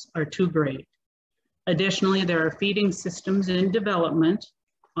loss are too great. Additionally, there are feeding systems in development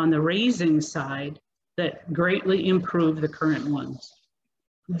on the raising side that greatly improve the current ones.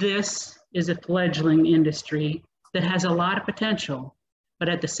 This is a fledgling industry that has a lot of potential, but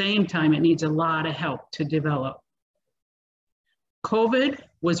at the same time, it needs a lot of help to develop. COVID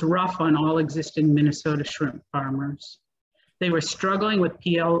was rough on all existing Minnesota shrimp farmers. They were struggling with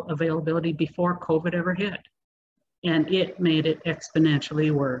PL availability before COVID ever hit, and it made it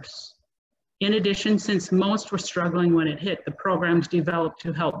exponentially worse. In addition, since most were struggling when it hit, the programs developed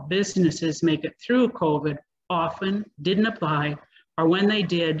to help businesses make it through COVID often didn't apply, or when they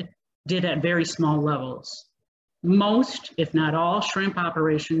did at very small levels. Most, if not all, shrimp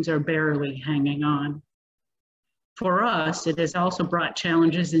operations are barely hanging on. For us, it has also brought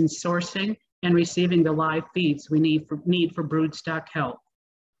challenges in sourcing and receiving the live feeds we need for broodstock health.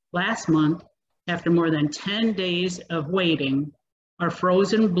 Last month, after more than 10 days of waiting, our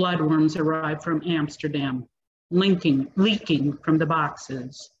frozen bloodworms arrived from Amsterdam, leaking from the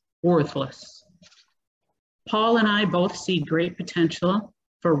boxes, worthless. Paul and I both see great potential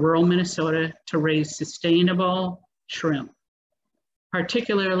for rural Minnesota to raise sustainable shrimp,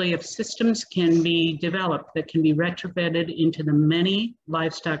 particularly if systems can be developed that can be retrofitted into the many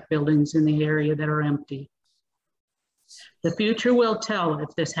livestock buildings in the area that are empty. The future will tell if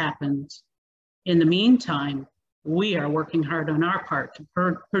this happens. In the meantime, we are working hard on our part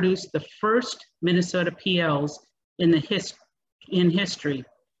to produce the first Minnesota PLs in history.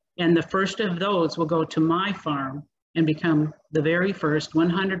 And the first of those will go to my farm and become the very first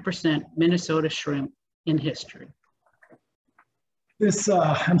 100% Minnesota shrimp in history.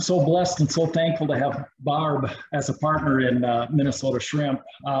 I'm so blessed and so thankful to have Barb as a partner in Minnesota Shrimp.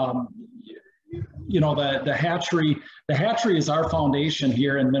 You know, the hatchery is our foundation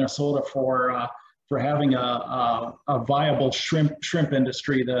here in Minnesota for having a viable shrimp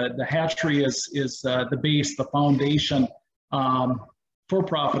industry. The hatchery is the base, the foundation for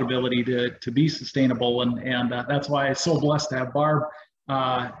profitability to be sustainable, and that's why I'm so blessed to have Barb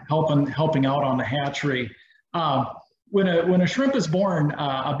helping out on the hatchery. When a shrimp is born,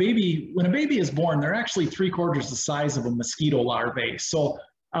 when a baby is born, they're actually 3/4 the size of a mosquito larvae. So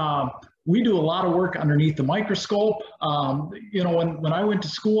we do a lot of work underneath the microscope. You know, when I went to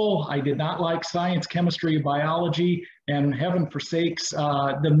school, I did not like science, chemistry, biology, and heaven forsakes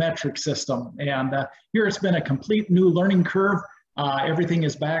the metric system. And here it's been a complete new learning curve. Everything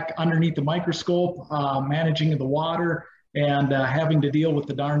is back underneath the microscope, managing the water, and having to deal with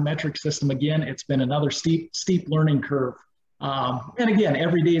the darn metric system again. It's been another steep learning curve. And again,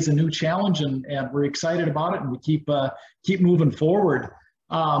 every day is a new challenge, and we're excited about it, and we keep moving forward.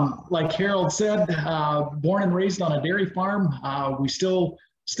 Like Harold said, born and raised on a dairy farm, we still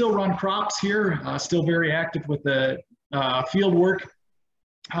run crops here, still very active with the field work.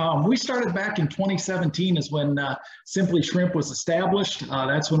 We started back in 2017 is when Simply Shrimp was established.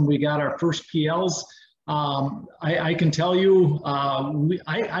 That's when we got our first PLs. I can tell you,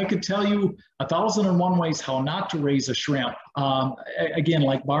 I could tell you 1,001 ways how not to raise a shrimp. Again,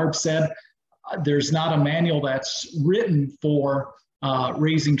 like Barb said, there's not a manual that's written for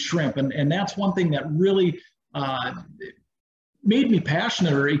raising shrimp. And that's one thing that really made me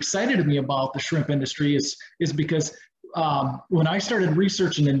passionate or excited me about the shrimp industry is because when I started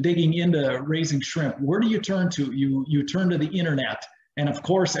researching and digging into raising shrimp, where do you turn to? You turn to the internet. And of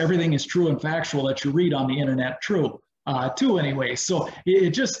course, everything is true and factual that you read on the internet, true too anyway. So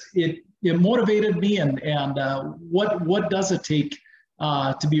it motivated me, and what does it take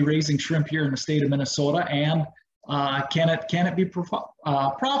to be raising shrimp here in the state of Minnesota, and can it be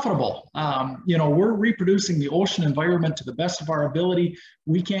profitable? You know, we're reproducing the ocean environment to the best of our ability.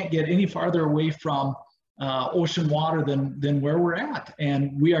 We can't get any farther away from ocean water than where we're at,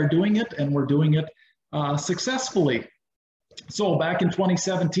 and we are doing it, and we're doing it successfully. So back in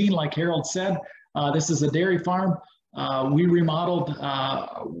 2017, like Harold said, this is a dairy farm. We remodeled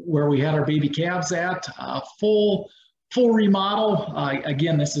where we had our baby calves at, full remodel.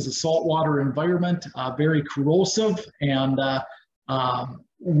 Again, this is a saltwater environment, very corrosive, and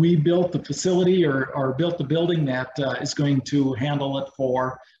we built the facility or built the building that is going to handle it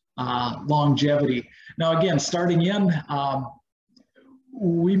for longevity. Now, again, starting in,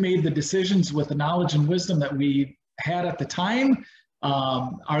 we made the decisions with the knowledge and wisdom that we had at the time.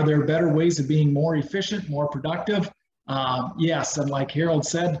 Are there better ways of being more efficient, more productive? Yes, and like Harold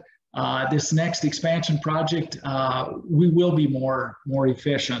said, this next expansion project, we will be more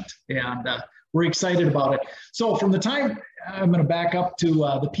efficient, and we're excited about it. So from the time, I'm going to back up to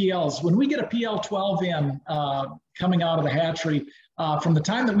the PLs. When we get a PL12 in coming out of the hatchery, from the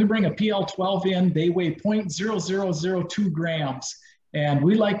time that we bring a PL12 in, they weigh 0.0002 grams. And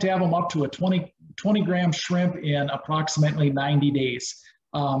we like to have them up to a 20 gram shrimp in approximately 90 days.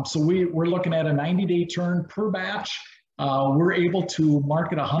 So we're looking at a 90-day turn per batch. We're able to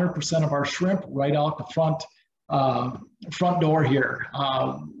market 100% of our shrimp right out the front door here.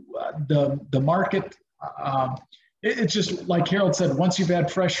 The market, it's just like Harold said, once you've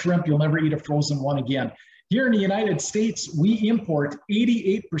had fresh shrimp, you'll never eat a frozen one again. Here in the United States, we import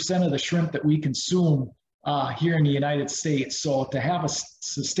 88% of the shrimp that we consume here in the United States. So to have a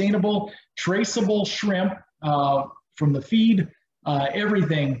sustainable, traceable shrimp from the feed,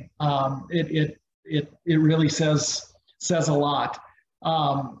 everything, it really says a lot.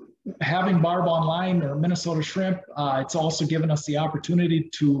 Having Barb online or Minnesota Shrimp, it's also given us the opportunity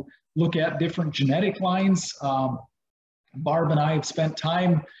to look at different genetic lines. Barb and I have spent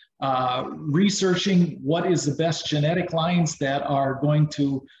time researching what is the best genetic lines that are going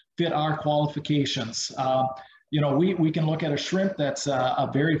to fit our qualifications. You know, we can look at a shrimp that's a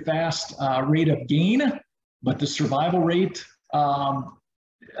very fast rate of gain, but the survival rate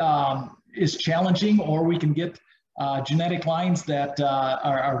is challenging, or we can get genetic lines that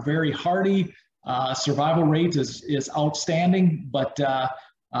are very hardy. Survival rate is outstanding, but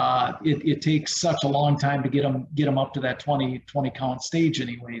it takes such a long time to get them up to that 20 count stage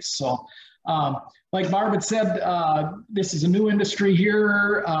anyways. So like Barb had said, this is a new industry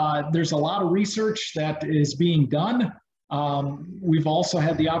here. There's a lot of research that is being done. We've also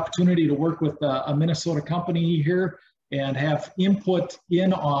had the opportunity to work with a Minnesota company here and have input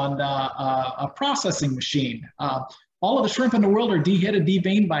in on a processing machine. All of the shrimp in the world are deheaded,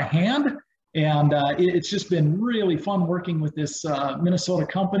 deveined by hand. And it's just been really fun working with this Minnesota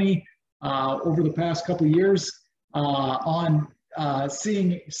company over the past couple of years on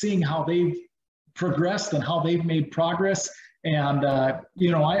seeing how they've progressed and how they've made progress. And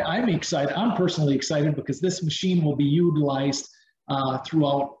I'm excited. I'm personally excited because this machine will be utilized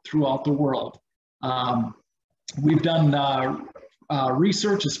throughout the world. We've done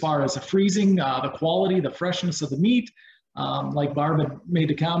research as far as the freezing, the quality, the freshness of the meat. Like Barb had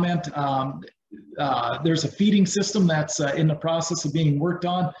made a comment, there's a feeding system that's in the process of being worked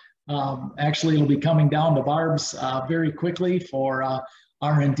on. Actually, it'll be coming down to Barb's very quickly for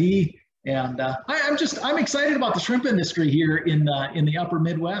R&D. And I'm excited about the shrimp industry here in the upper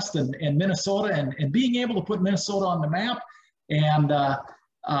Midwest and Minnesota, and being able to put Minnesota on the map. And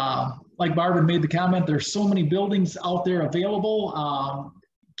like Barb had made the comment, there's so many buildings out there available.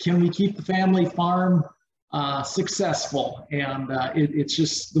 Can we keep the family farm successful? And it's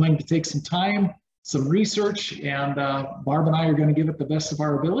just going to take some time, some research, and Barb and I are going to give it the best of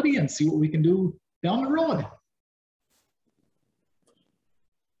our ability and see what we can do down the road.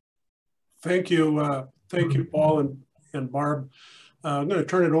 Thank you, Paul and Barb. I'm going to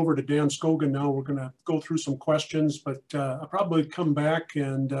turn it over to Dan Scogan now. We're going to go through some questions, but I'll probably come back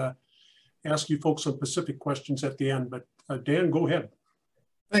and ask you folks some specific questions at the end. But Dan, go ahead.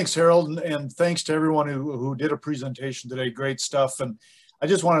 Thanks, Harold, and thanks to everyone who did a presentation today. Great stuff. And I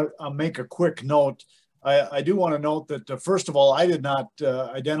just want to make a quick note. I do want to note that, first of all, I did not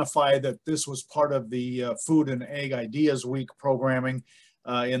identify that this was part of the Food and Ag Ideas Week programming,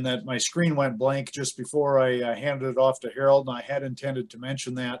 in that my screen went blank just before I handed it off to Harold, and I had intended to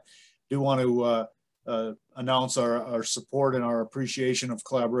mention that. Do want to announce our support and our appreciation of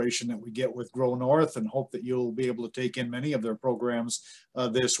collaboration that we get with Grow North, and hope that you'll be able to take in many of their programs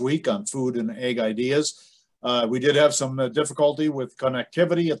this week on food and ag ideas. We did have some difficulty with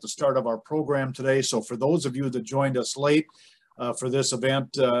connectivity at the start of our program today. So for those of you that joined us late for this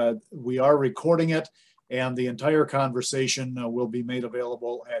event, we are recording it, and the entire conversation will be made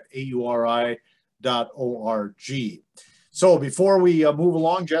available at auri.org. So before we move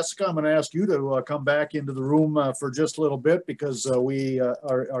along, Jessica, I'm going to ask you to come back into the room for just a little bit, because we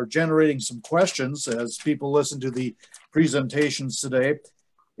are generating some questions as people listen to the presentations today.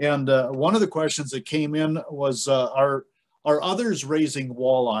 And one of the questions that came in was, are others raising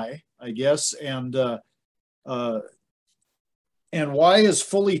walleye, I guess, and why is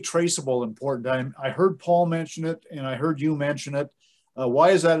fully traceable important? I heard Paul mention it, and I heard you mention it. Why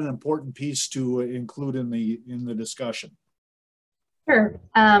is that an important piece to include in the discussion? Sure.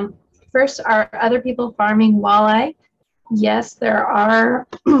 First, are other people farming walleye? Yes, there are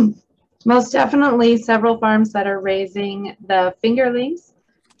most definitely several farms that are raising the fingerlings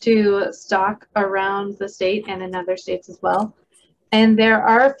to stock around the state and in other states as well. And there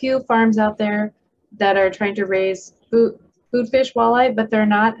are a few farms out there that are trying to raise food fish walleye, but they're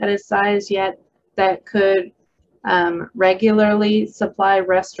not at a size yet that could regularly supply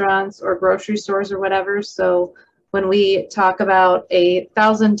restaurants or grocery stores or whatever. So when we talk about a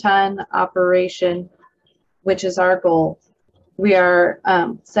 1,000-ton operation, which is our goal, we are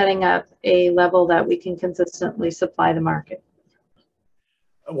setting up a level that we can consistently supply the market.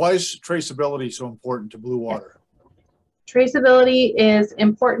 Why is traceability so important to Blue Water? Traceability is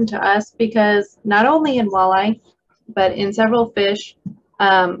important to us because not only in walleye, but in several fish,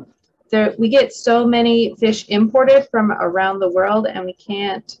 we get so many fish imported from around the world, and we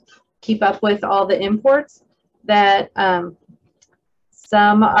can't keep up with all the imports, that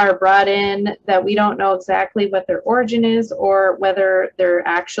some are brought in that we don't know exactly what their origin is or whether they're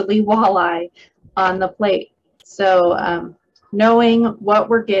actually walleye on the plate. So knowing what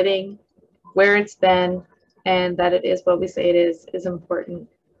we're getting, where it's been, and that it is what we say it is important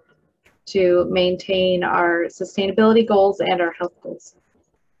to maintain our sustainability goals and our health goals.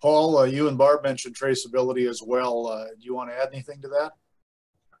 Paul, you and Barb mentioned traceability as well. Do you want to add anything to that?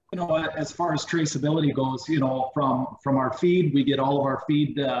 You know, as far as traceability goes, you know, from our feed, we get all of our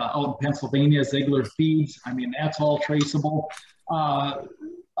feed out in Pennsylvania, Ziegler Feeds. I mean, that's all traceable.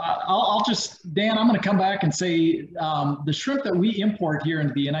 I'll just, Dan, I'm going to come back and say the shrimp that we import here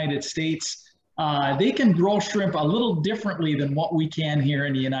into the United States, they can grow shrimp a little differently than what we can here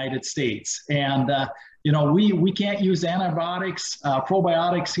in the United States. And, you know, we can't use antibiotics,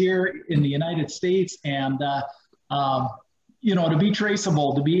 probiotics here in the United States. And, you know, to be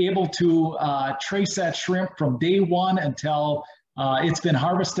traceable, to be able to trace that shrimp from day one until it's been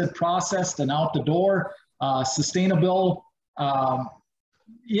harvested, processed, and out the door, sustainable.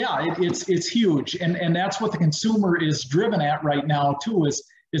 Yeah, it's huge. And that's what the consumer is driven at right now too,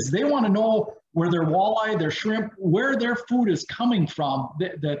 is they want to know where their walleye, their shrimp, where their food is coming from,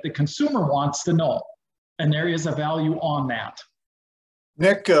 that the consumer wants to know. And there is a value on that.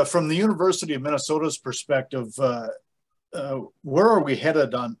 Nick, from the University of Minnesota's perspective, where are we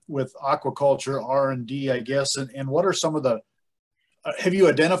headed on with aquaculture R&D, I guess, and what are some of the, have you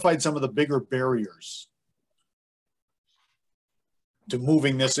identified some of the bigger barriers to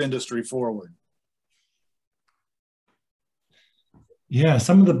moving this industry forward? Yeah,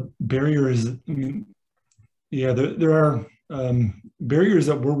 some of the barriers, I mean, yeah, there are barriers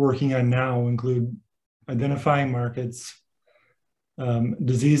that we're working on now include identifying markets,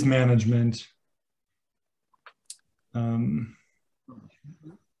 disease management,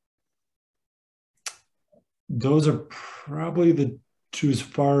 those are probably the two as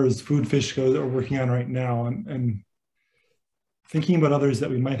far as food fish goes that we're working on right now. And thinking about others that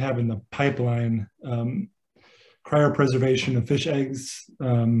we might have in the pipeline, cryopreservation of fish eggs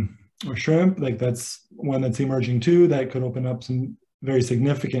or shrimp, like that's one that's emerging too, that could open up some very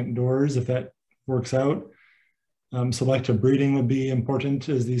significant doors if that works out. Selective breeding would be important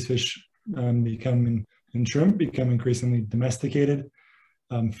as these fish and shrimp become increasingly domesticated.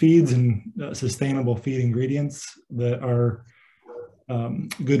 Feeds and sustainable feed ingredients that are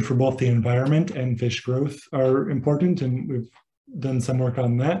good for both the environment and fish growth are important, and we've done some work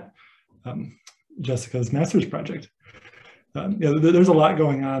on that. Jessica's master's project. Yeah, there's a lot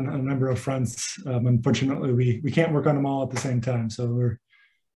going on a number of fronts. Unfortunately, we can't work on them all at the same time, so we're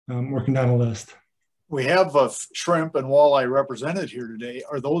working down a list. We have shrimp and walleye represented here today.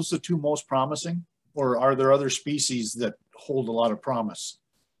 Are those the two most promising, or are there other species that hold a lot of promise?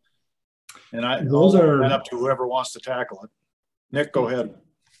 And those are up to whoever wants to tackle it. Nick, go ahead.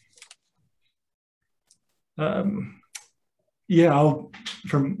 Yeah,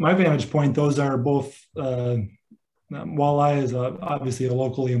 from my vantage point, those are both, walleye is obviously a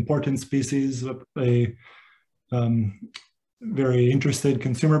locally important species, a very interested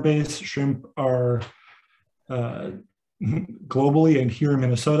consumer base. Shrimp are globally and here in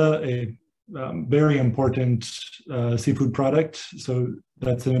Minnesota, a very important seafood product. So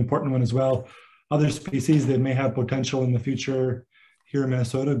that's an important one as well. Other species that may have potential in the future here in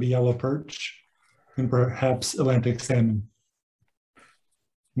Minnesota would be yellow perch and perhaps Atlantic salmon,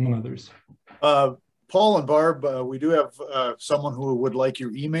 among others. Paul and Barb, we do have someone who would like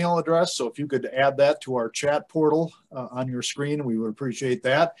your email address. So if you could add that to our chat portal on your screen, we would appreciate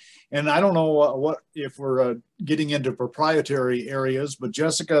that. And I don't know what if we're getting into proprietary areas, but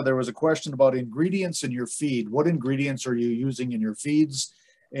Jessica, there was a question about ingredients in your feed. What ingredients are you using in your feeds?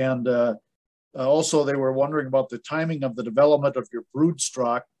 And also they were wondering about the timing of the development of your brood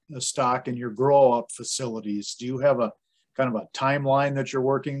stock in your grow up facilities. Do you have a kind of a timeline that you're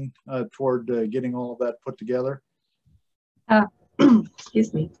working toward getting all of that put together?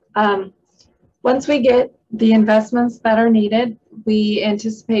 Excuse me. Once we get the investments that are needed, we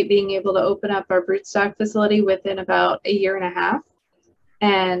anticipate being able to open up our broodstock facility within about 1.5 years.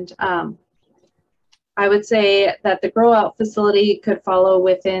 And I would say that the grow out facility could follow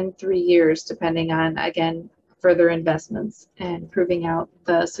within 3 years, depending on, again, further investments and proving out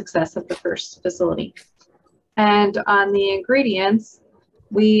the success of the first facility. And on the ingredients,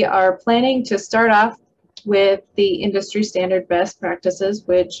 we are planning to start off with the industry standard best practices,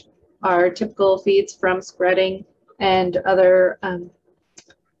 which are typical feeds from Spreading and other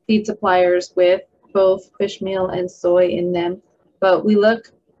feed suppliers with both fish meal and soy in them. But we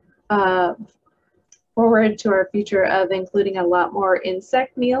look forward to our future of including a lot more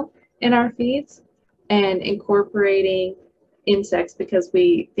insect meal in our feeds and incorporating insects, because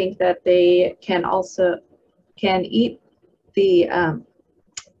we think that they can eat the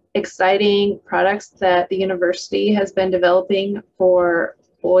exciting products that the university has been developing for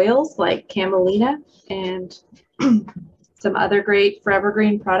oils like camelina and some other great forever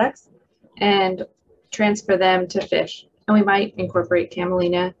green products, and transfer them to fish. And we might incorporate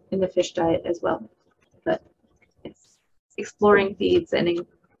camelina in the fish diet as well, but it's exploring feeds and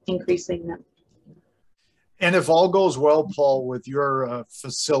increasing them. And if all goes well, Paul, with your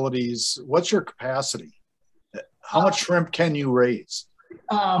facilities, what's your capacity? How much shrimp can you raise?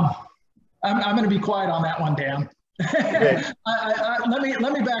 I'm going to be quiet on that one, Dan. Okay.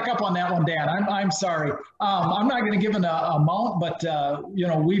 Let me back up on that one, Dan. I'm sorry. I'm not going to give an amount, but you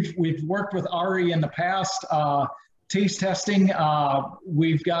know, we've worked with Ari in the past. Taste testing.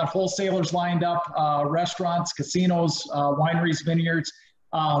 We've got wholesalers lined up, restaurants, casinos, wineries, vineyards.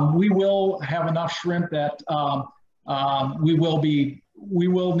 We will have enough shrimp that we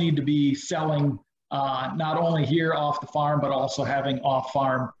will need to be selling not only here off the farm, but also having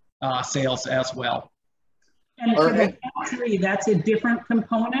off-farm sales as well. And for the hatchery, that's a different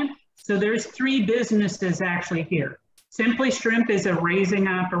component. So there's 3 businesses actually here. Simply Shrimp is a raising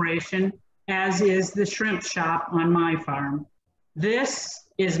operation, as is the shrimp shop on my farm. This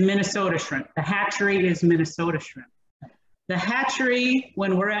is Minnesota Shrimp. The hatchery is Minnesota Shrimp. The hatchery,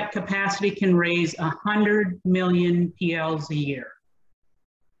 when we're at capacity, can raise 100 million PLs a year.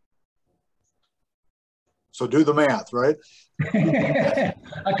 So do the math, right? A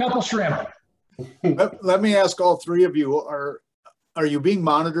couple shrimp. Let me ask all 3 of you, are you being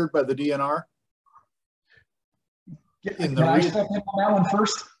monitored by the DNR? Can I step in on that one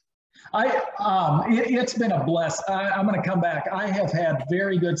first? It's been a bless. I'm going to come back. I have had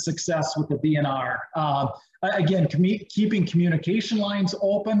very good success with the DNR. Again, keeping communication lines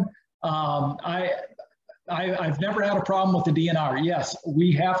open. I've never had a problem with the DNR. Yes,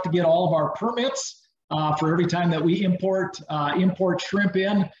 we have to get all of our permits for every time that we import shrimp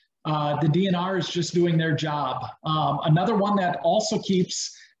in. The DNR is just doing their job. Another one that also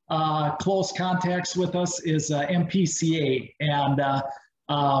keeps close contacts with us is MPCA, and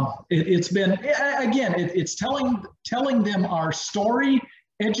it's been, again, it's telling them our story,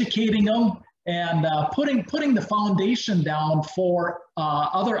 educating them, and putting the foundation down for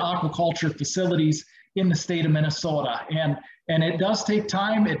other aquaculture facilities in the state of Minnesota. And it does take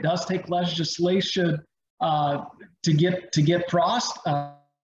time. It does take legislation to get crossed.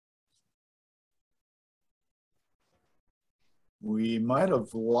 We might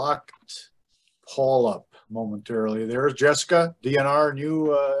have locked Paul up momentarily. There's Jessica, DNR, and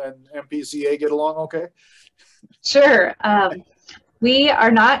you and MPCA get along okay? Sure. We are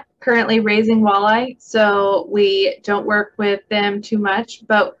not currently raising walleye, so we don't work with them too much,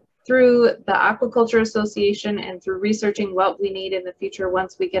 but through the Aquaculture Association and through researching what we need in the future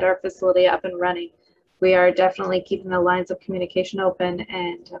once we get our facility up and running, we are definitely keeping the lines of communication open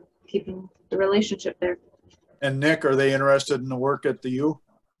and keeping the relationship there. And Nick, are they interested in the work at the U?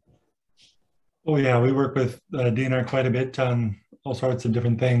 Oh yeah, we work with DNR quite a bit on all sorts of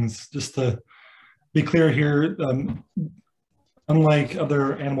different things. Just to be clear here, unlike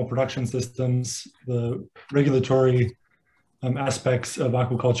other animal production systems, the regulatory aspects of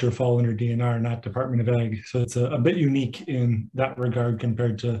aquaculture fall under DNR, not Department of Ag. So it's a bit unique in that regard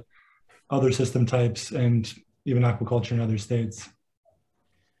compared to other system types and even aquaculture in other states.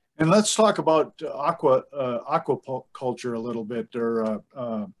 And let's talk about aquaculture a little bit, or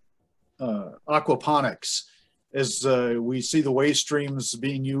aquaponics, as we see the waste streams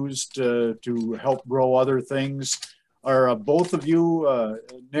being used to help grow other things. Are both of you,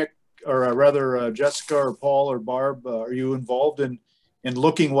 Nick, or rather Jessica or Paul or Barb, are you involved in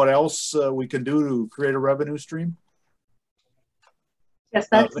looking what else we can do to create a revenue stream? Yes,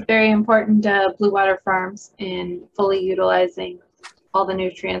 that's very important to Blue Water Farms in fully utilizing all the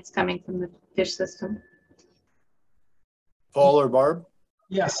nutrients coming from the fish system. Paul or Barb?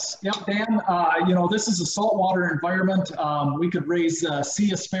 Yes, yep, Dan, you know, this is a saltwater environment. We could raise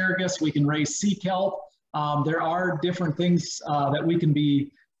sea asparagus, we can raise sea kelp. There are different things that we can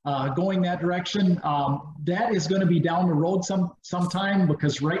be going that direction. That is going to be down the road sometime,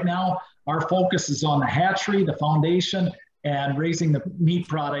 because right now our focus is on the hatchery, the foundation, and raising the meat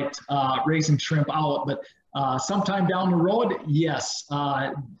product, raising shrimp out. But sometime down the road, yes,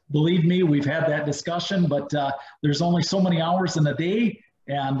 believe me, we've had that discussion, but there's only so many hours in a day,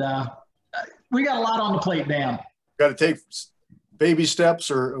 and we got a lot on the plate, Dan. Got to take baby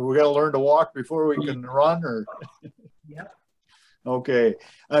steps, or we got to learn to walk before we can run, or? Yep. Okay.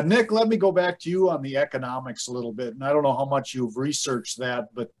 Nick, let me go back to you on the economics a little bit. And I don't know how much you've researched that,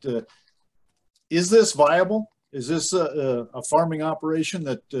 but is this viable? Is this a farming operation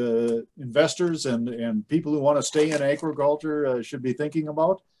that investors and people who want to stay in agriculture should be thinking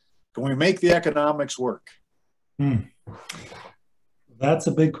about? Can we make the economics work? That's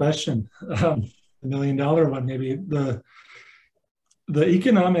a big question. $1 million one, maybe. The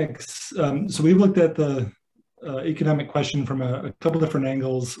economics, so we've looked at the economic question from a couple different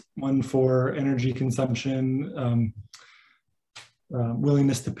angles, one for energy consumption,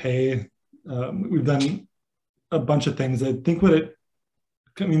 willingness to pay. We've done a bunch of things. I think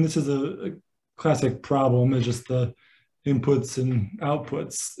this is a classic problem, is just the inputs and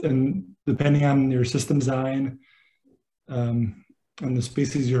outputs. And depending on your system design and the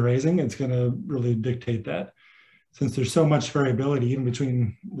species you're raising, it's going to really dictate that. Since there's so much variability in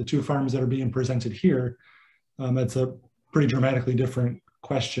between the two farms that are being presented here, that's a pretty dramatically different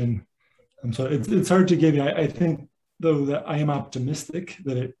question. So it's hard to give you. I think, though, that I am optimistic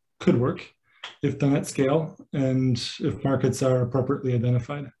that it could work if done at scale and if markets are appropriately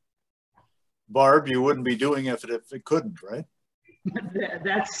identified. Barb, you wouldn't be doing it if it couldn't, right?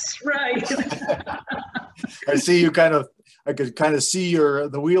 That's right. I see you I could kind of see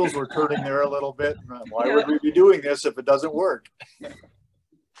the wheels were turning there a little bit. Why would we be doing this if it doesn't work?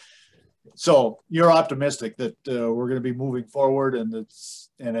 So you're optimistic that we're going to be moving forward, and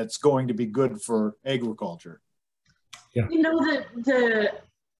it's going to be good for agriculture. Yeah. You know, the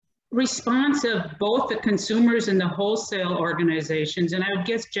response of both the consumers and the wholesale organizations, and I would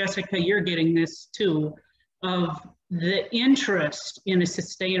guess, Jessica, you're getting this too, of the interest in a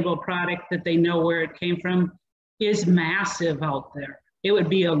sustainable product that they know where it came from is massive out there. It would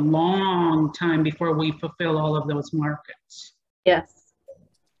be a long time before we fulfill all of those markets. Yes.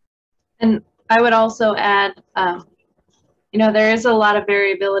 And I would also add, you know, there is a lot of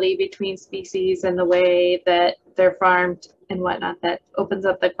variability between species and the way that they're farmed and whatnot. That opens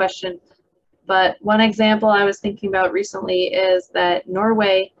up the question. But one example I was thinking about recently is that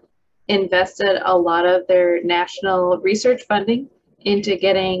Norway invested a lot of their national research funding into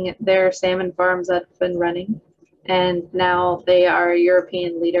getting their salmon farms up and running. And now they are a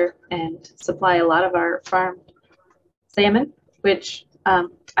European leader and supply a lot of our farmed salmon, which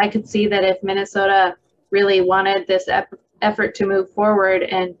I could see that if Minnesota really wanted this effort to move forward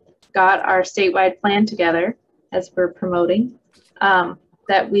and got our statewide plan together, as we're promoting,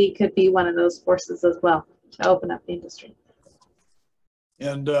 that we could be one of those forces as well to open up the industry.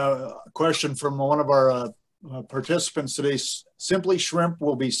 And a question from one of our participants today: Simply Shrimp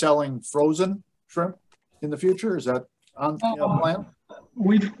will be selling frozen shrimp in the future. Is that on plan?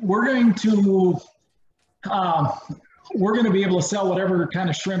 We're going to be able to sell whatever kind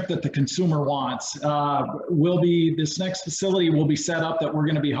of shrimp that the consumer wants. This next facility will be set up that we're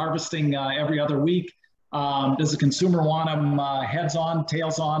going to be harvesting every other week. Does the consumer want them heads on,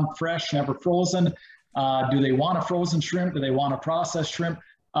 tails on, fresh, never frozen? Do they want a frozen shrimp? Do they want a processed shrimp?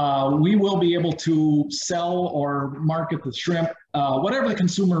 We will be able to sell or market the shrimp, whatever the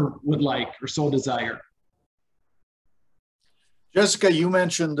consumer would like or so desire. Jessica, you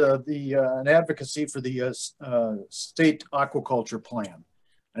mentioned an advocacy for the state aquaculture plan.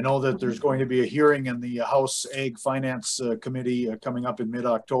 I know that there's going to be a hearing in the House Ag Finance Committee coming up in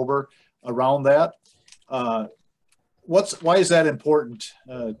mid-October around that. Why is that important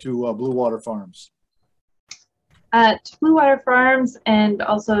to Blue Water Farms? To Blue Water Farms and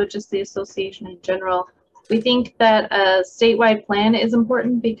also just the association in general, we think that a statewide plan is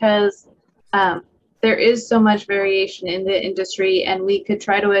important because there is so much variation in the industry, and we could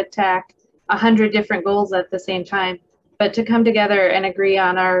try to attack 100 different goals at the same time. But to come together and agree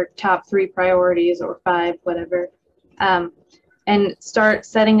on our top 3 priorities or 5, whatever, and start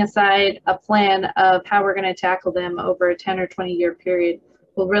setting aside a plan of how we're going to tackle them over a 10 or 20 year period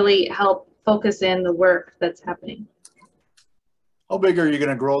will really help focus in the work that's happening. How big are you going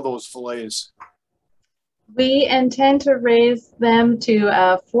to grow those fillets? We intend to raise them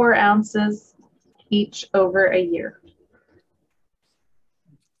to 4 ounces each over a year.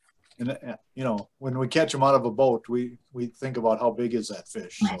 And you know, when we catch them out of a boat, we think about how big is that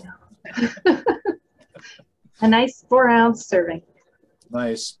fish. So. A nice 4-ounce serving.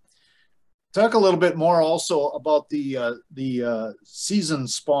 Nice. Talk a little bit more also about the season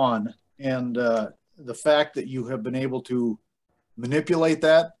spawn and the fact that you have been able to manipulate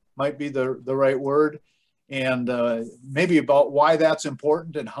that, might be the right word, and maybe about why that's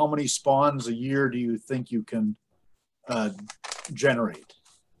important and how many spawns a year do you think you can generate?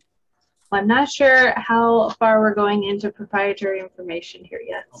 I'm not sure how far we're going into proprietary information here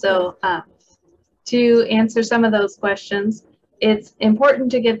yet. Okay. So to answer some of those questions, it's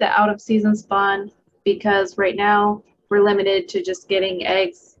important to get the out of season spawn because right now we're limited to just getting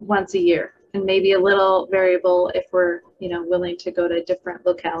eggs once a year, and maybe a little variable if we're willing to go to different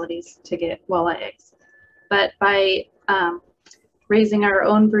localities to get walleye eggs. But by raising our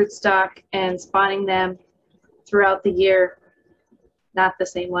own brood stock and spawning them throughout the year, not the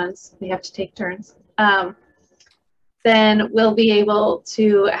same ones, we have to take turns, then we'll be able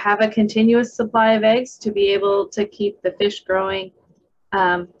to have a continuous supply of eggs to be able to keep the fish growing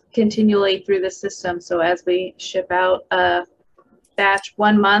continually through the system. So as we ship out a batch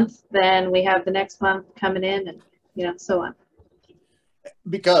 1 month, then we have the next month coming in, and so on.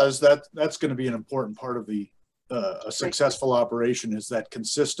 Because that's going to be an important part of the a successful operation, is that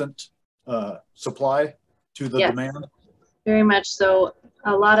consistent supply to the demand. Very much so.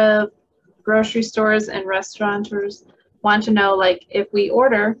 A lot of grocery stores and restaurateurs want to know, like, if we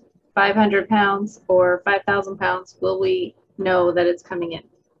order 500 pounds or 5,000 pounds, will we know that it's coming in?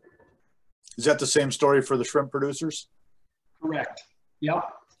 Is that the same story for the shrimp producers? Correct. Yep.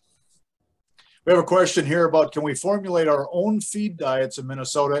 We have a question here about, can we formulate our own feed diets in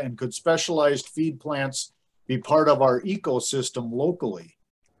Minnesota, and could specialized feed plants be part of our ecosystem locally?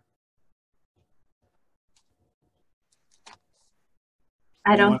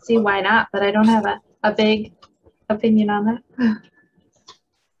 I don't see why not, but I don't have a big opinion on that.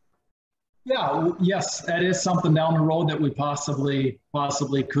 Yeah, yes, that is something down the road that we possibly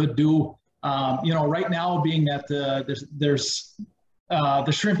could do. You know, right now, being that there's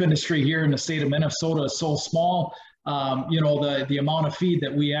the shrimp industry here in the state of Minnesota is so small. You know, the amount of feed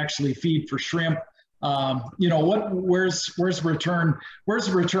that we actually feed for shrimp. You know, where's the return? Where's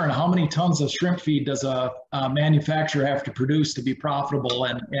the return? How many tons of shrimp feed does a manufacturer have to produce to be profitable?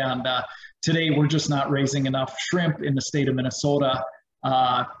 And today we're just not raising enough shrimp in the state of Minnesota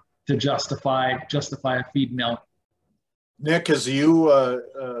to justify a feed mill. Nick, as you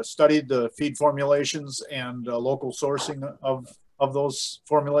studied the feed formulations and local sourcing of those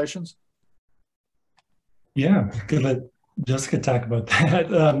formulations? Yeah, could let Jessica talk about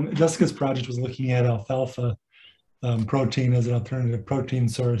that. Jessica's project was looking at alfalfa protein as an alternative protein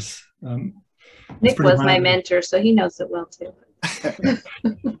source. Nick was my mentor, so he knows it well too.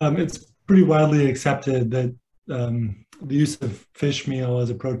 It's pretty widely accepted that the use of fish meal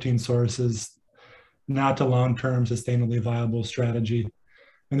as a protein source is not a long-term sustainably viable strategy.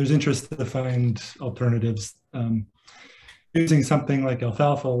 And there's interest to find alternatives. Using something like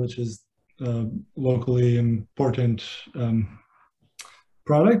alfalfa, which is locally important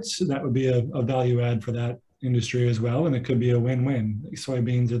product, that would be a value add for that industry as well. And it could be a win-win.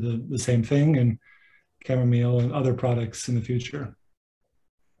 Soybeans are the same thing, and chamomile and other products in the future.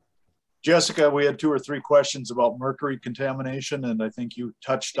 Jessica, we had 2 or 3 questions about mercury contamination, and I think you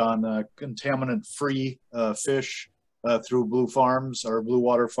touched on contaminant-free fish through Blue Farms or Blue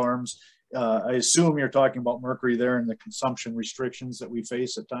Water Farms. I assume you're talking about mercury there and the consumption restrictions that we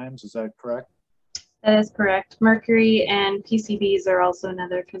face at times. Is that correct? That is correct. Mercury and PCBs are also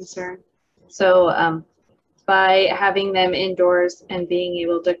another concern. So by having them indoors and being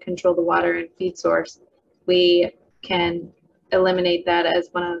able to control the water and feed source, we can eliminate that as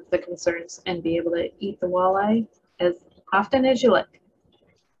one of the concerns and be able to eat the walleye as often as you like.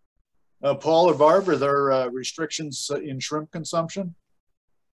 Paul or Barb, are there restrictions in shrimp consumption?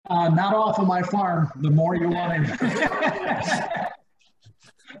 Not off of my farm. The more you want it.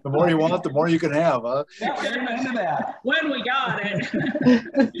 The more you want, the more you can have, huh? Yeah, amen to that. When we got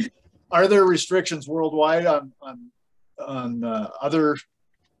it. Are there restrictions worldwide on other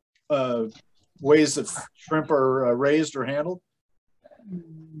ways that shrimp are raised or handled?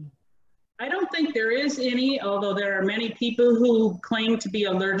 I don't think there is any, although there are many people who claim to be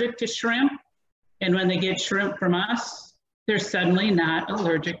allergic to shrimp. And when they get shrimp from us, they're suddenly not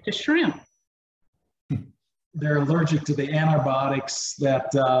allergic to shrimp. They're allergic to the antibiotics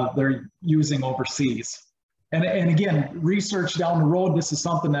that they're using overseas. And again, research down the road, this is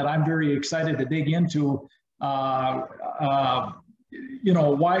something that I'm very excited to dig into. You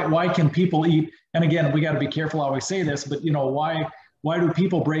know, why can people eat? And again, we got to be careful how we say this, but you know, why do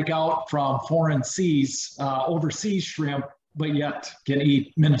people break out from foreign seas, overseas shrimp, but yet can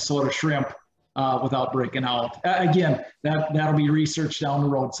eat Minnesota shrimp without breaking out? Again, that'll be researched down the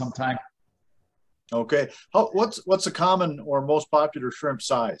road sometime. Okay. What's a common or most popular shrimp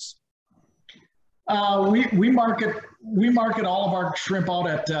size? We market all of our shrimp out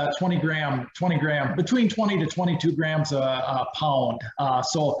at 20 gram, between 20 to 22 grams a pound.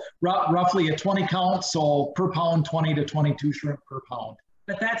 So roughly a 20 count. So per pound, 20 to 22 shrimp per pound.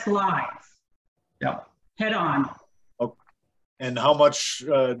 But that's live. Yep. Head on. Okay. And how much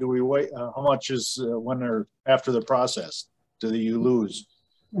do we weigh? How much is when they're after the process? Do you lose?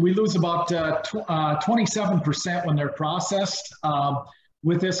 We lose about 27% when they're processed.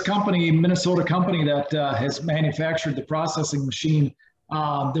 With this company, Minnesota company that has manufactured the processing machine,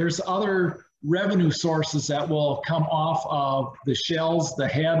 there's other revenue sources that will come off of the shells, the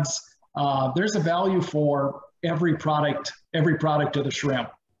heads. There's a value for every product of the shrimp.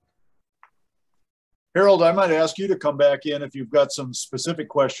 Harold, I might ask you to come back in if you've got some specific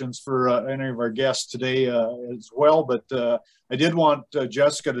questions for any of our guests today as well. But I did want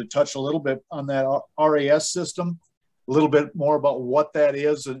Jessica to touch a little bit on that RAS system, a little bit more about what that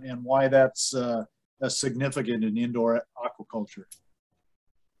is and why that's significant in indoor aquaculture.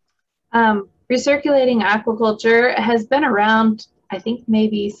 Recirculating aquaculture has been around, I think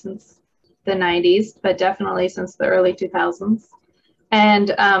maybe since the 90s, but definitely since the early 2000s.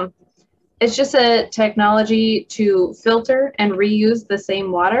 And it's just a technology to filter and reuse the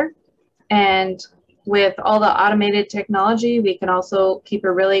same water. And with all the automated technology, we can also keep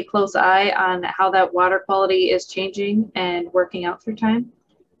a really close eye on how that water quality is changing and working out through time.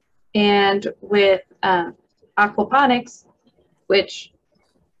 And with aquaponics, which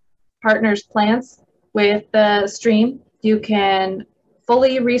partners plants with the stream, you can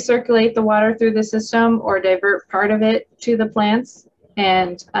fully recirculate the water through the system or divert part of it to the plants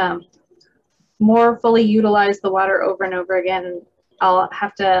and more fully utilize the water over and over again. I'll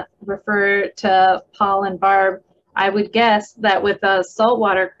have to refer to Paul and Barb. I would guess that with a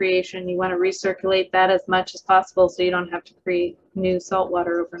saltwater creation, you want to recirculate that as much as possible so you don't have to create new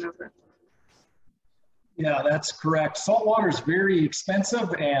saltwater over and over. Yeah, that's correct. Salt water is very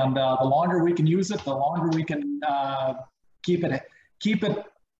expensive, and the longer we can use it, the longer we can keep it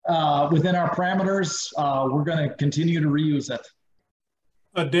within our parameters. We're going to continue to reuse it.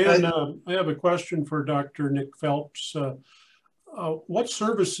 Dan, I have a question for Dr. Nick Phelps. What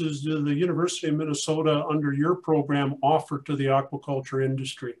services do the University of Minnesota under your program offer to the aquaculture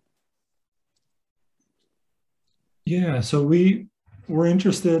industry? Yeah, so we're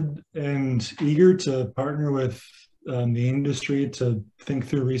interested and eager to partner with the industry to think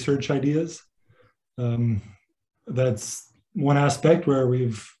through research ideas. That's one aspect where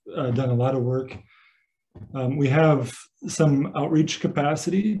we've done a lot of work. We have some outreach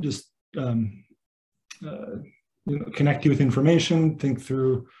capacity, just connect you with information, think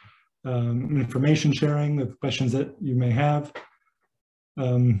through information sharing, the questions that you may have.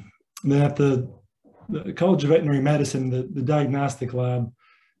 Then at the College of Veterinary Medicine, the diagnostic lab,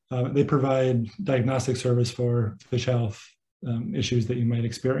 they provide diagnostic service for fish health issues that you might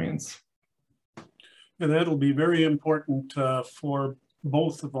experience. And that'll be very important for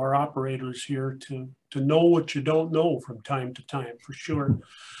both of our operators here to know what you don't know from time to time, for sure.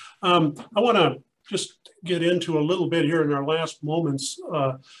 I want to just get into a little bit here in our last moments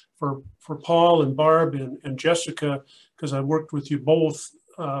for Paul and Barb and Jessica, because I've worked with you both.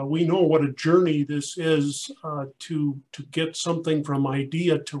 We know what a journey this is to get something from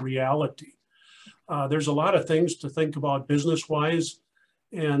idea to reality. There's a lot of things to think about business-wise,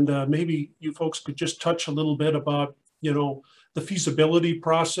 and maybe you folks could just touch a little bit about, you know, the feasibility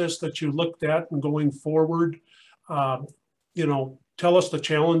process that you looked at and going forward. You know, tell us the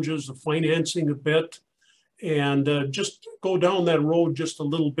challenges of financing a bit, and just go down that road just a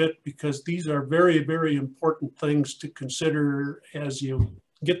little bit, because these are very, very important things to consider as you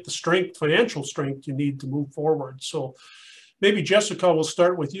get the strength, financial strength you need to move forward. So maybe Jessica, we'll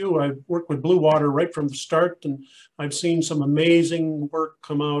start with you. I've worked with Blue Water right from the start, and I've seen some amazing work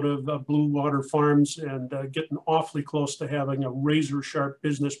come out of Blue Water Farms, and getting awfully close to having a razor sharp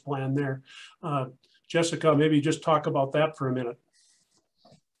business plan there. Jessica, maybe just talk about that for a minute.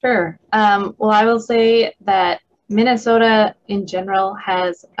 Sure. Well, I will say that Minnesota in general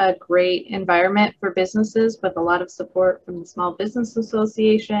has a great environment for businesses, with a lot of support from the Small Business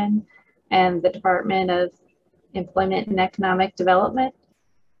Association and the Department of Employment and Economic Development.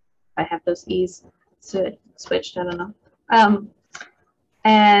 I have those E's switched, I don't know.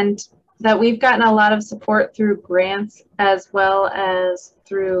 And that we've gotten a lot of support through grants, as well as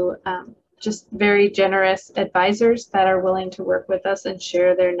through just very generous advisors that are willing to work with us and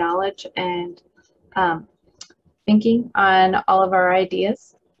share their knowledge and thinking on all of our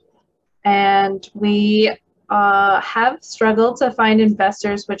ideas. And we have struggled to find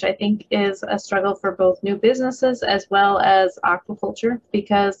investors, which I think is a struggle for both new businesses as well as aquaculture,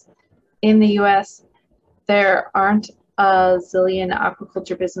 because in the US, there aren't a zillion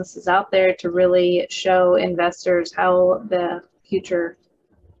aquaculture businesses out there to really show investors how the future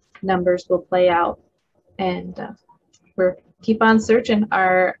numbers will play out. And we're keep on searching.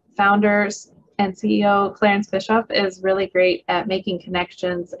 Our founders and CEO, Clarence Bischoff, is really great at making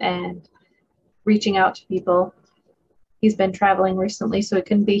connections and reaching out to people. He's been traveling recently, so he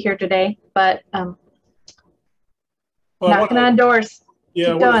couldn't be here today, but knocking on doors.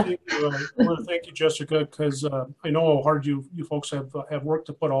 Yeah, I want to thank you, Jessica, because I know how hard you folks have worked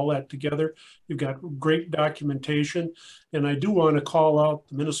to put all that together. You've got great documentation, and I do want to call out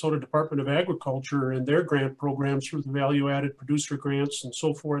the Minnesota Department of Agriculture and their grant programs through the value-added producer grants and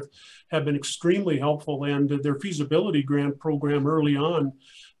so forth have been extremely helpful, and their feasibility grant program early on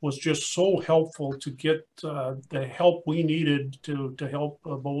was just so helpful to get the help we needed to help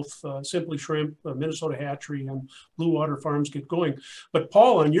both Simply Shrimp, Minnesota Hatchery, and Blue Water Farms get going. But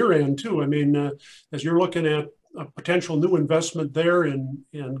Paul, on your end too, I mean, as you're looking at a potential new investment there in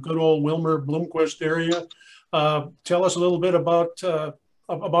good old Wilmer, Bloomquist area, tell us a little bit about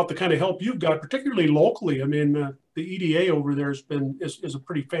the kind of help you've got, particularly locally. I mean, the EDA over there is a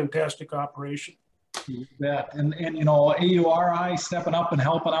pretty fantastic operation. Yeah, and you know, AURI stepping up and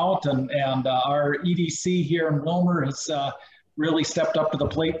helping out, and our EDC here in Wilmer has really stepped up to the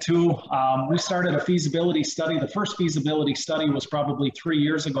plate too. We started a feasibility study. The first feasibility study was probably 3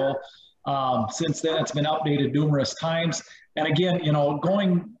 years ago. Since then, it's been updated numerous times. And again, you know,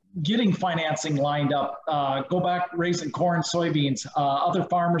 getting financing lined up. Go back raising corn, soybeans. Other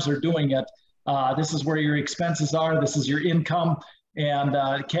farmers are doing it. This is where your expenses are. This is your income. and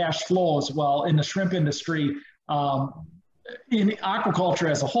cash flows. Well, in the shrimp industry, in aquaculture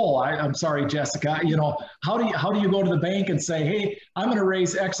as a whole, I'm sorry, Jessica, you know, how do you go to the bank and say, hey, I'm going to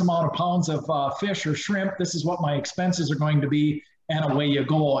raise X amount of pounds of fish or shrimp. This is what my expenses are going to be, and away you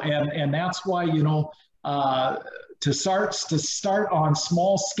go. And that's why, you know, to start on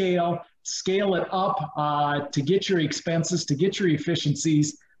small scale, scale it up to get your expenses, to get your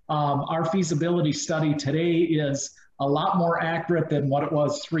efficiencies. Our feasibility study today is a lot more accurate than what it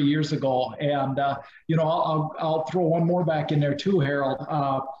was 3 years ago. And, you know, I'll throw one more back in there too, Harold.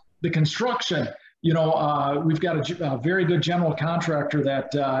 The construction, you know, we've got a very good general contractor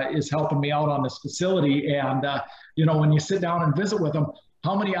that is helping me out on this facility. And, you know, when you sit down and visit with them,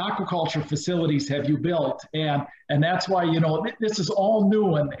 how many aquaculture facilities have you built? And that's why, you know, this is all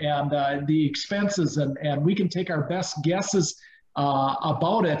new, and the expenses, and we can take our best guesses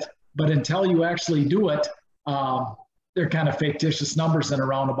about it, but until you actually do it, they're kind of fictitious numbers in a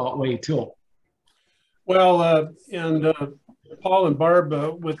roundabout way too. Well, Paul and Barb,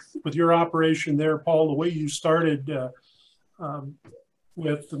 with your operation there, Paul, the way you started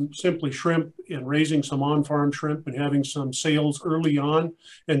with simply shrimp and raising some on-farm shrimp and having some sales early on,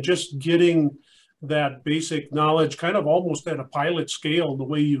 and just getting that basic knowledge kind of almost at a pilot scale, the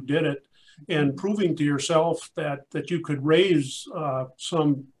way you did it, and proving to yourself that you could raise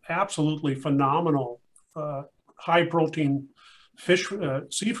some absolutely phenomenal high protein fish,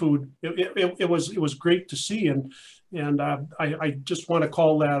 seafood. It was great to see, and I just want to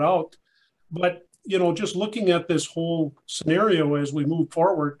call that out. But you know, just looking at this whole scenario as we move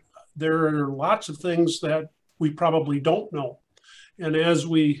forward, there are lots of things that we probably don't know, and as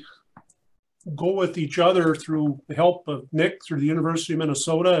we go with each other through the help of Nick, through the University of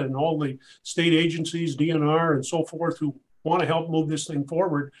Minnesota and all the state agencies, DNR and so forth, who want to help move this thing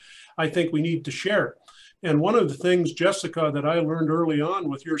forward, I think we need to share. And one of the things, Jessica, that I learned early on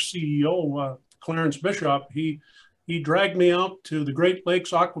with your CEO, Clarence Bishop, he dragged me out to the Great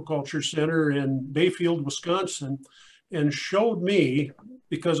Lakes Aquaculture Center in Bayfield, Wisconsin, and showed me,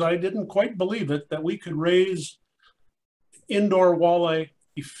 because I didn't quite believe it, that we could raise indoor walleye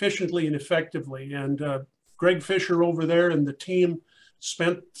efficiently and effectively. And Greg Fisher over there and the team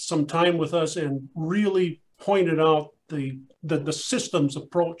spent some time with us and really pointed out the systems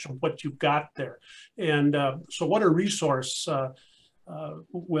approach of what you've got there. And so what a resource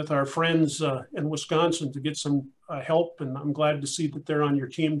with our friends in Wisconsin to get some help. And I'm glad to see that they're on your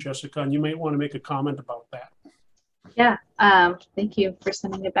team, Jessica, and you might want to make a comment about that. Yeah, thank you for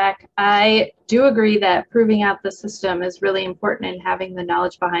sending it back. I do agree that proving out the system is really important and having the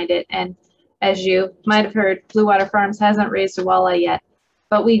knowledge behind it. And as you might have heard, Blue Water Farms hasn't raised a walleye yet,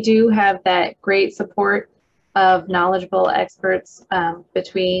 but we do have that great support of knowledgeable experts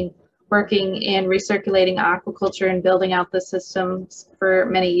between working in recirculating aquaculture and building out the systems for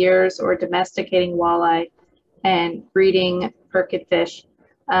many years, or domesticating walleye and breeding perkid fish.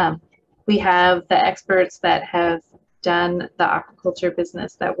 We have the experts that have done the aquaculture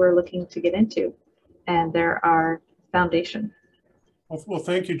business that we're looking to get into, and they're our foundation. Well,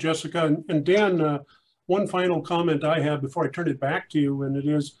 thank you, Jessica. And Dan, one final comment I have before I turn it back to you, and it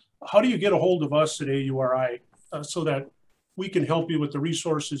is, how do you get a hold of us at AURI so that we can help you with the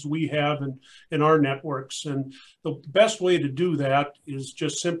resources we have in our networks? And the best way to do that is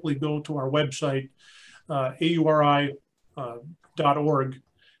just simply go to our website, auri.org,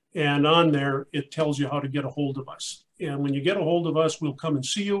 and on there it tells you how to get a hold of us. And when you get a hold of us, we'll come and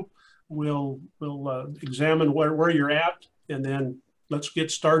see you. We'll examine where you're at, and then let's get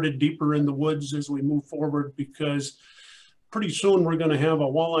started deeper in the woods as we move forward, because pretty soon we're going to have a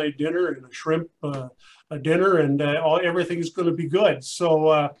walleye dinner and a shrimp dinner, and everything is going to be good.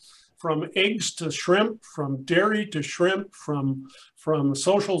 So from eggs to shrimp, from dairy to shrimp, from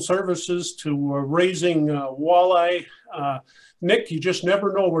social services to raising walleye. Nick, you just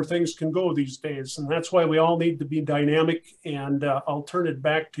never know where things can go these days, and that's why we all need to be dynamic. And I'll turn it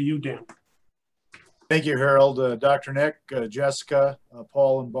back to you, Dan. Thank you, Harold. Dr. Nick, Jessica,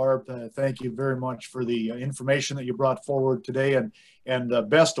 Paul, and Barb, thank you very much for the information that you brought forward today, and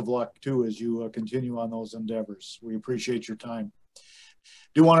best of luck, too, as you continue on those endeavors. We appreciate your time.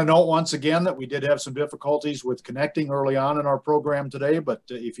 Do want to note once again that we did have some difficulties with connecting early on in our program today, but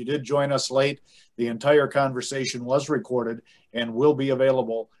if you did join us late, the entire conversation was recorded and will be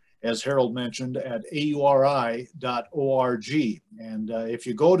available, as Harold mentioned, at auri.org. And if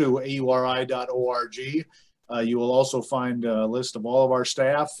you go to auri.org, you will also find a list of all of our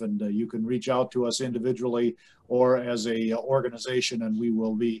staff, and you can reach out to us individually or as a organization, and we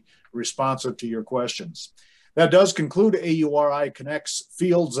will be responsive to your questions. That does conclude AURI Connect's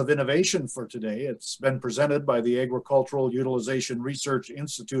Fields of Innovation for today. It's been presented by the Agricultural Utilization Research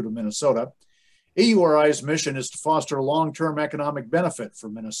Institute of Minnesota. AURI's mission is to foster long-term economic benefit for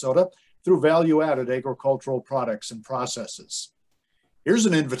Minnesota through value-added agricultural products and processes. Here's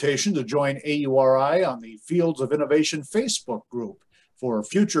an invitation to join AURI on the Fields of Innovation Facebook group for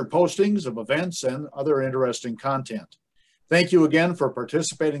future postings of events and other interesting content. Thank you again for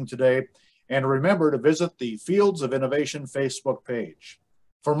participating today, and remember to visit the Fields of Innovation Facebook page.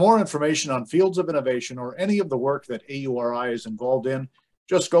 For more information on Fields of Innovation or any of the work that AURI is involved in,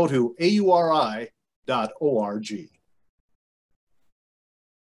 just go to auri.org.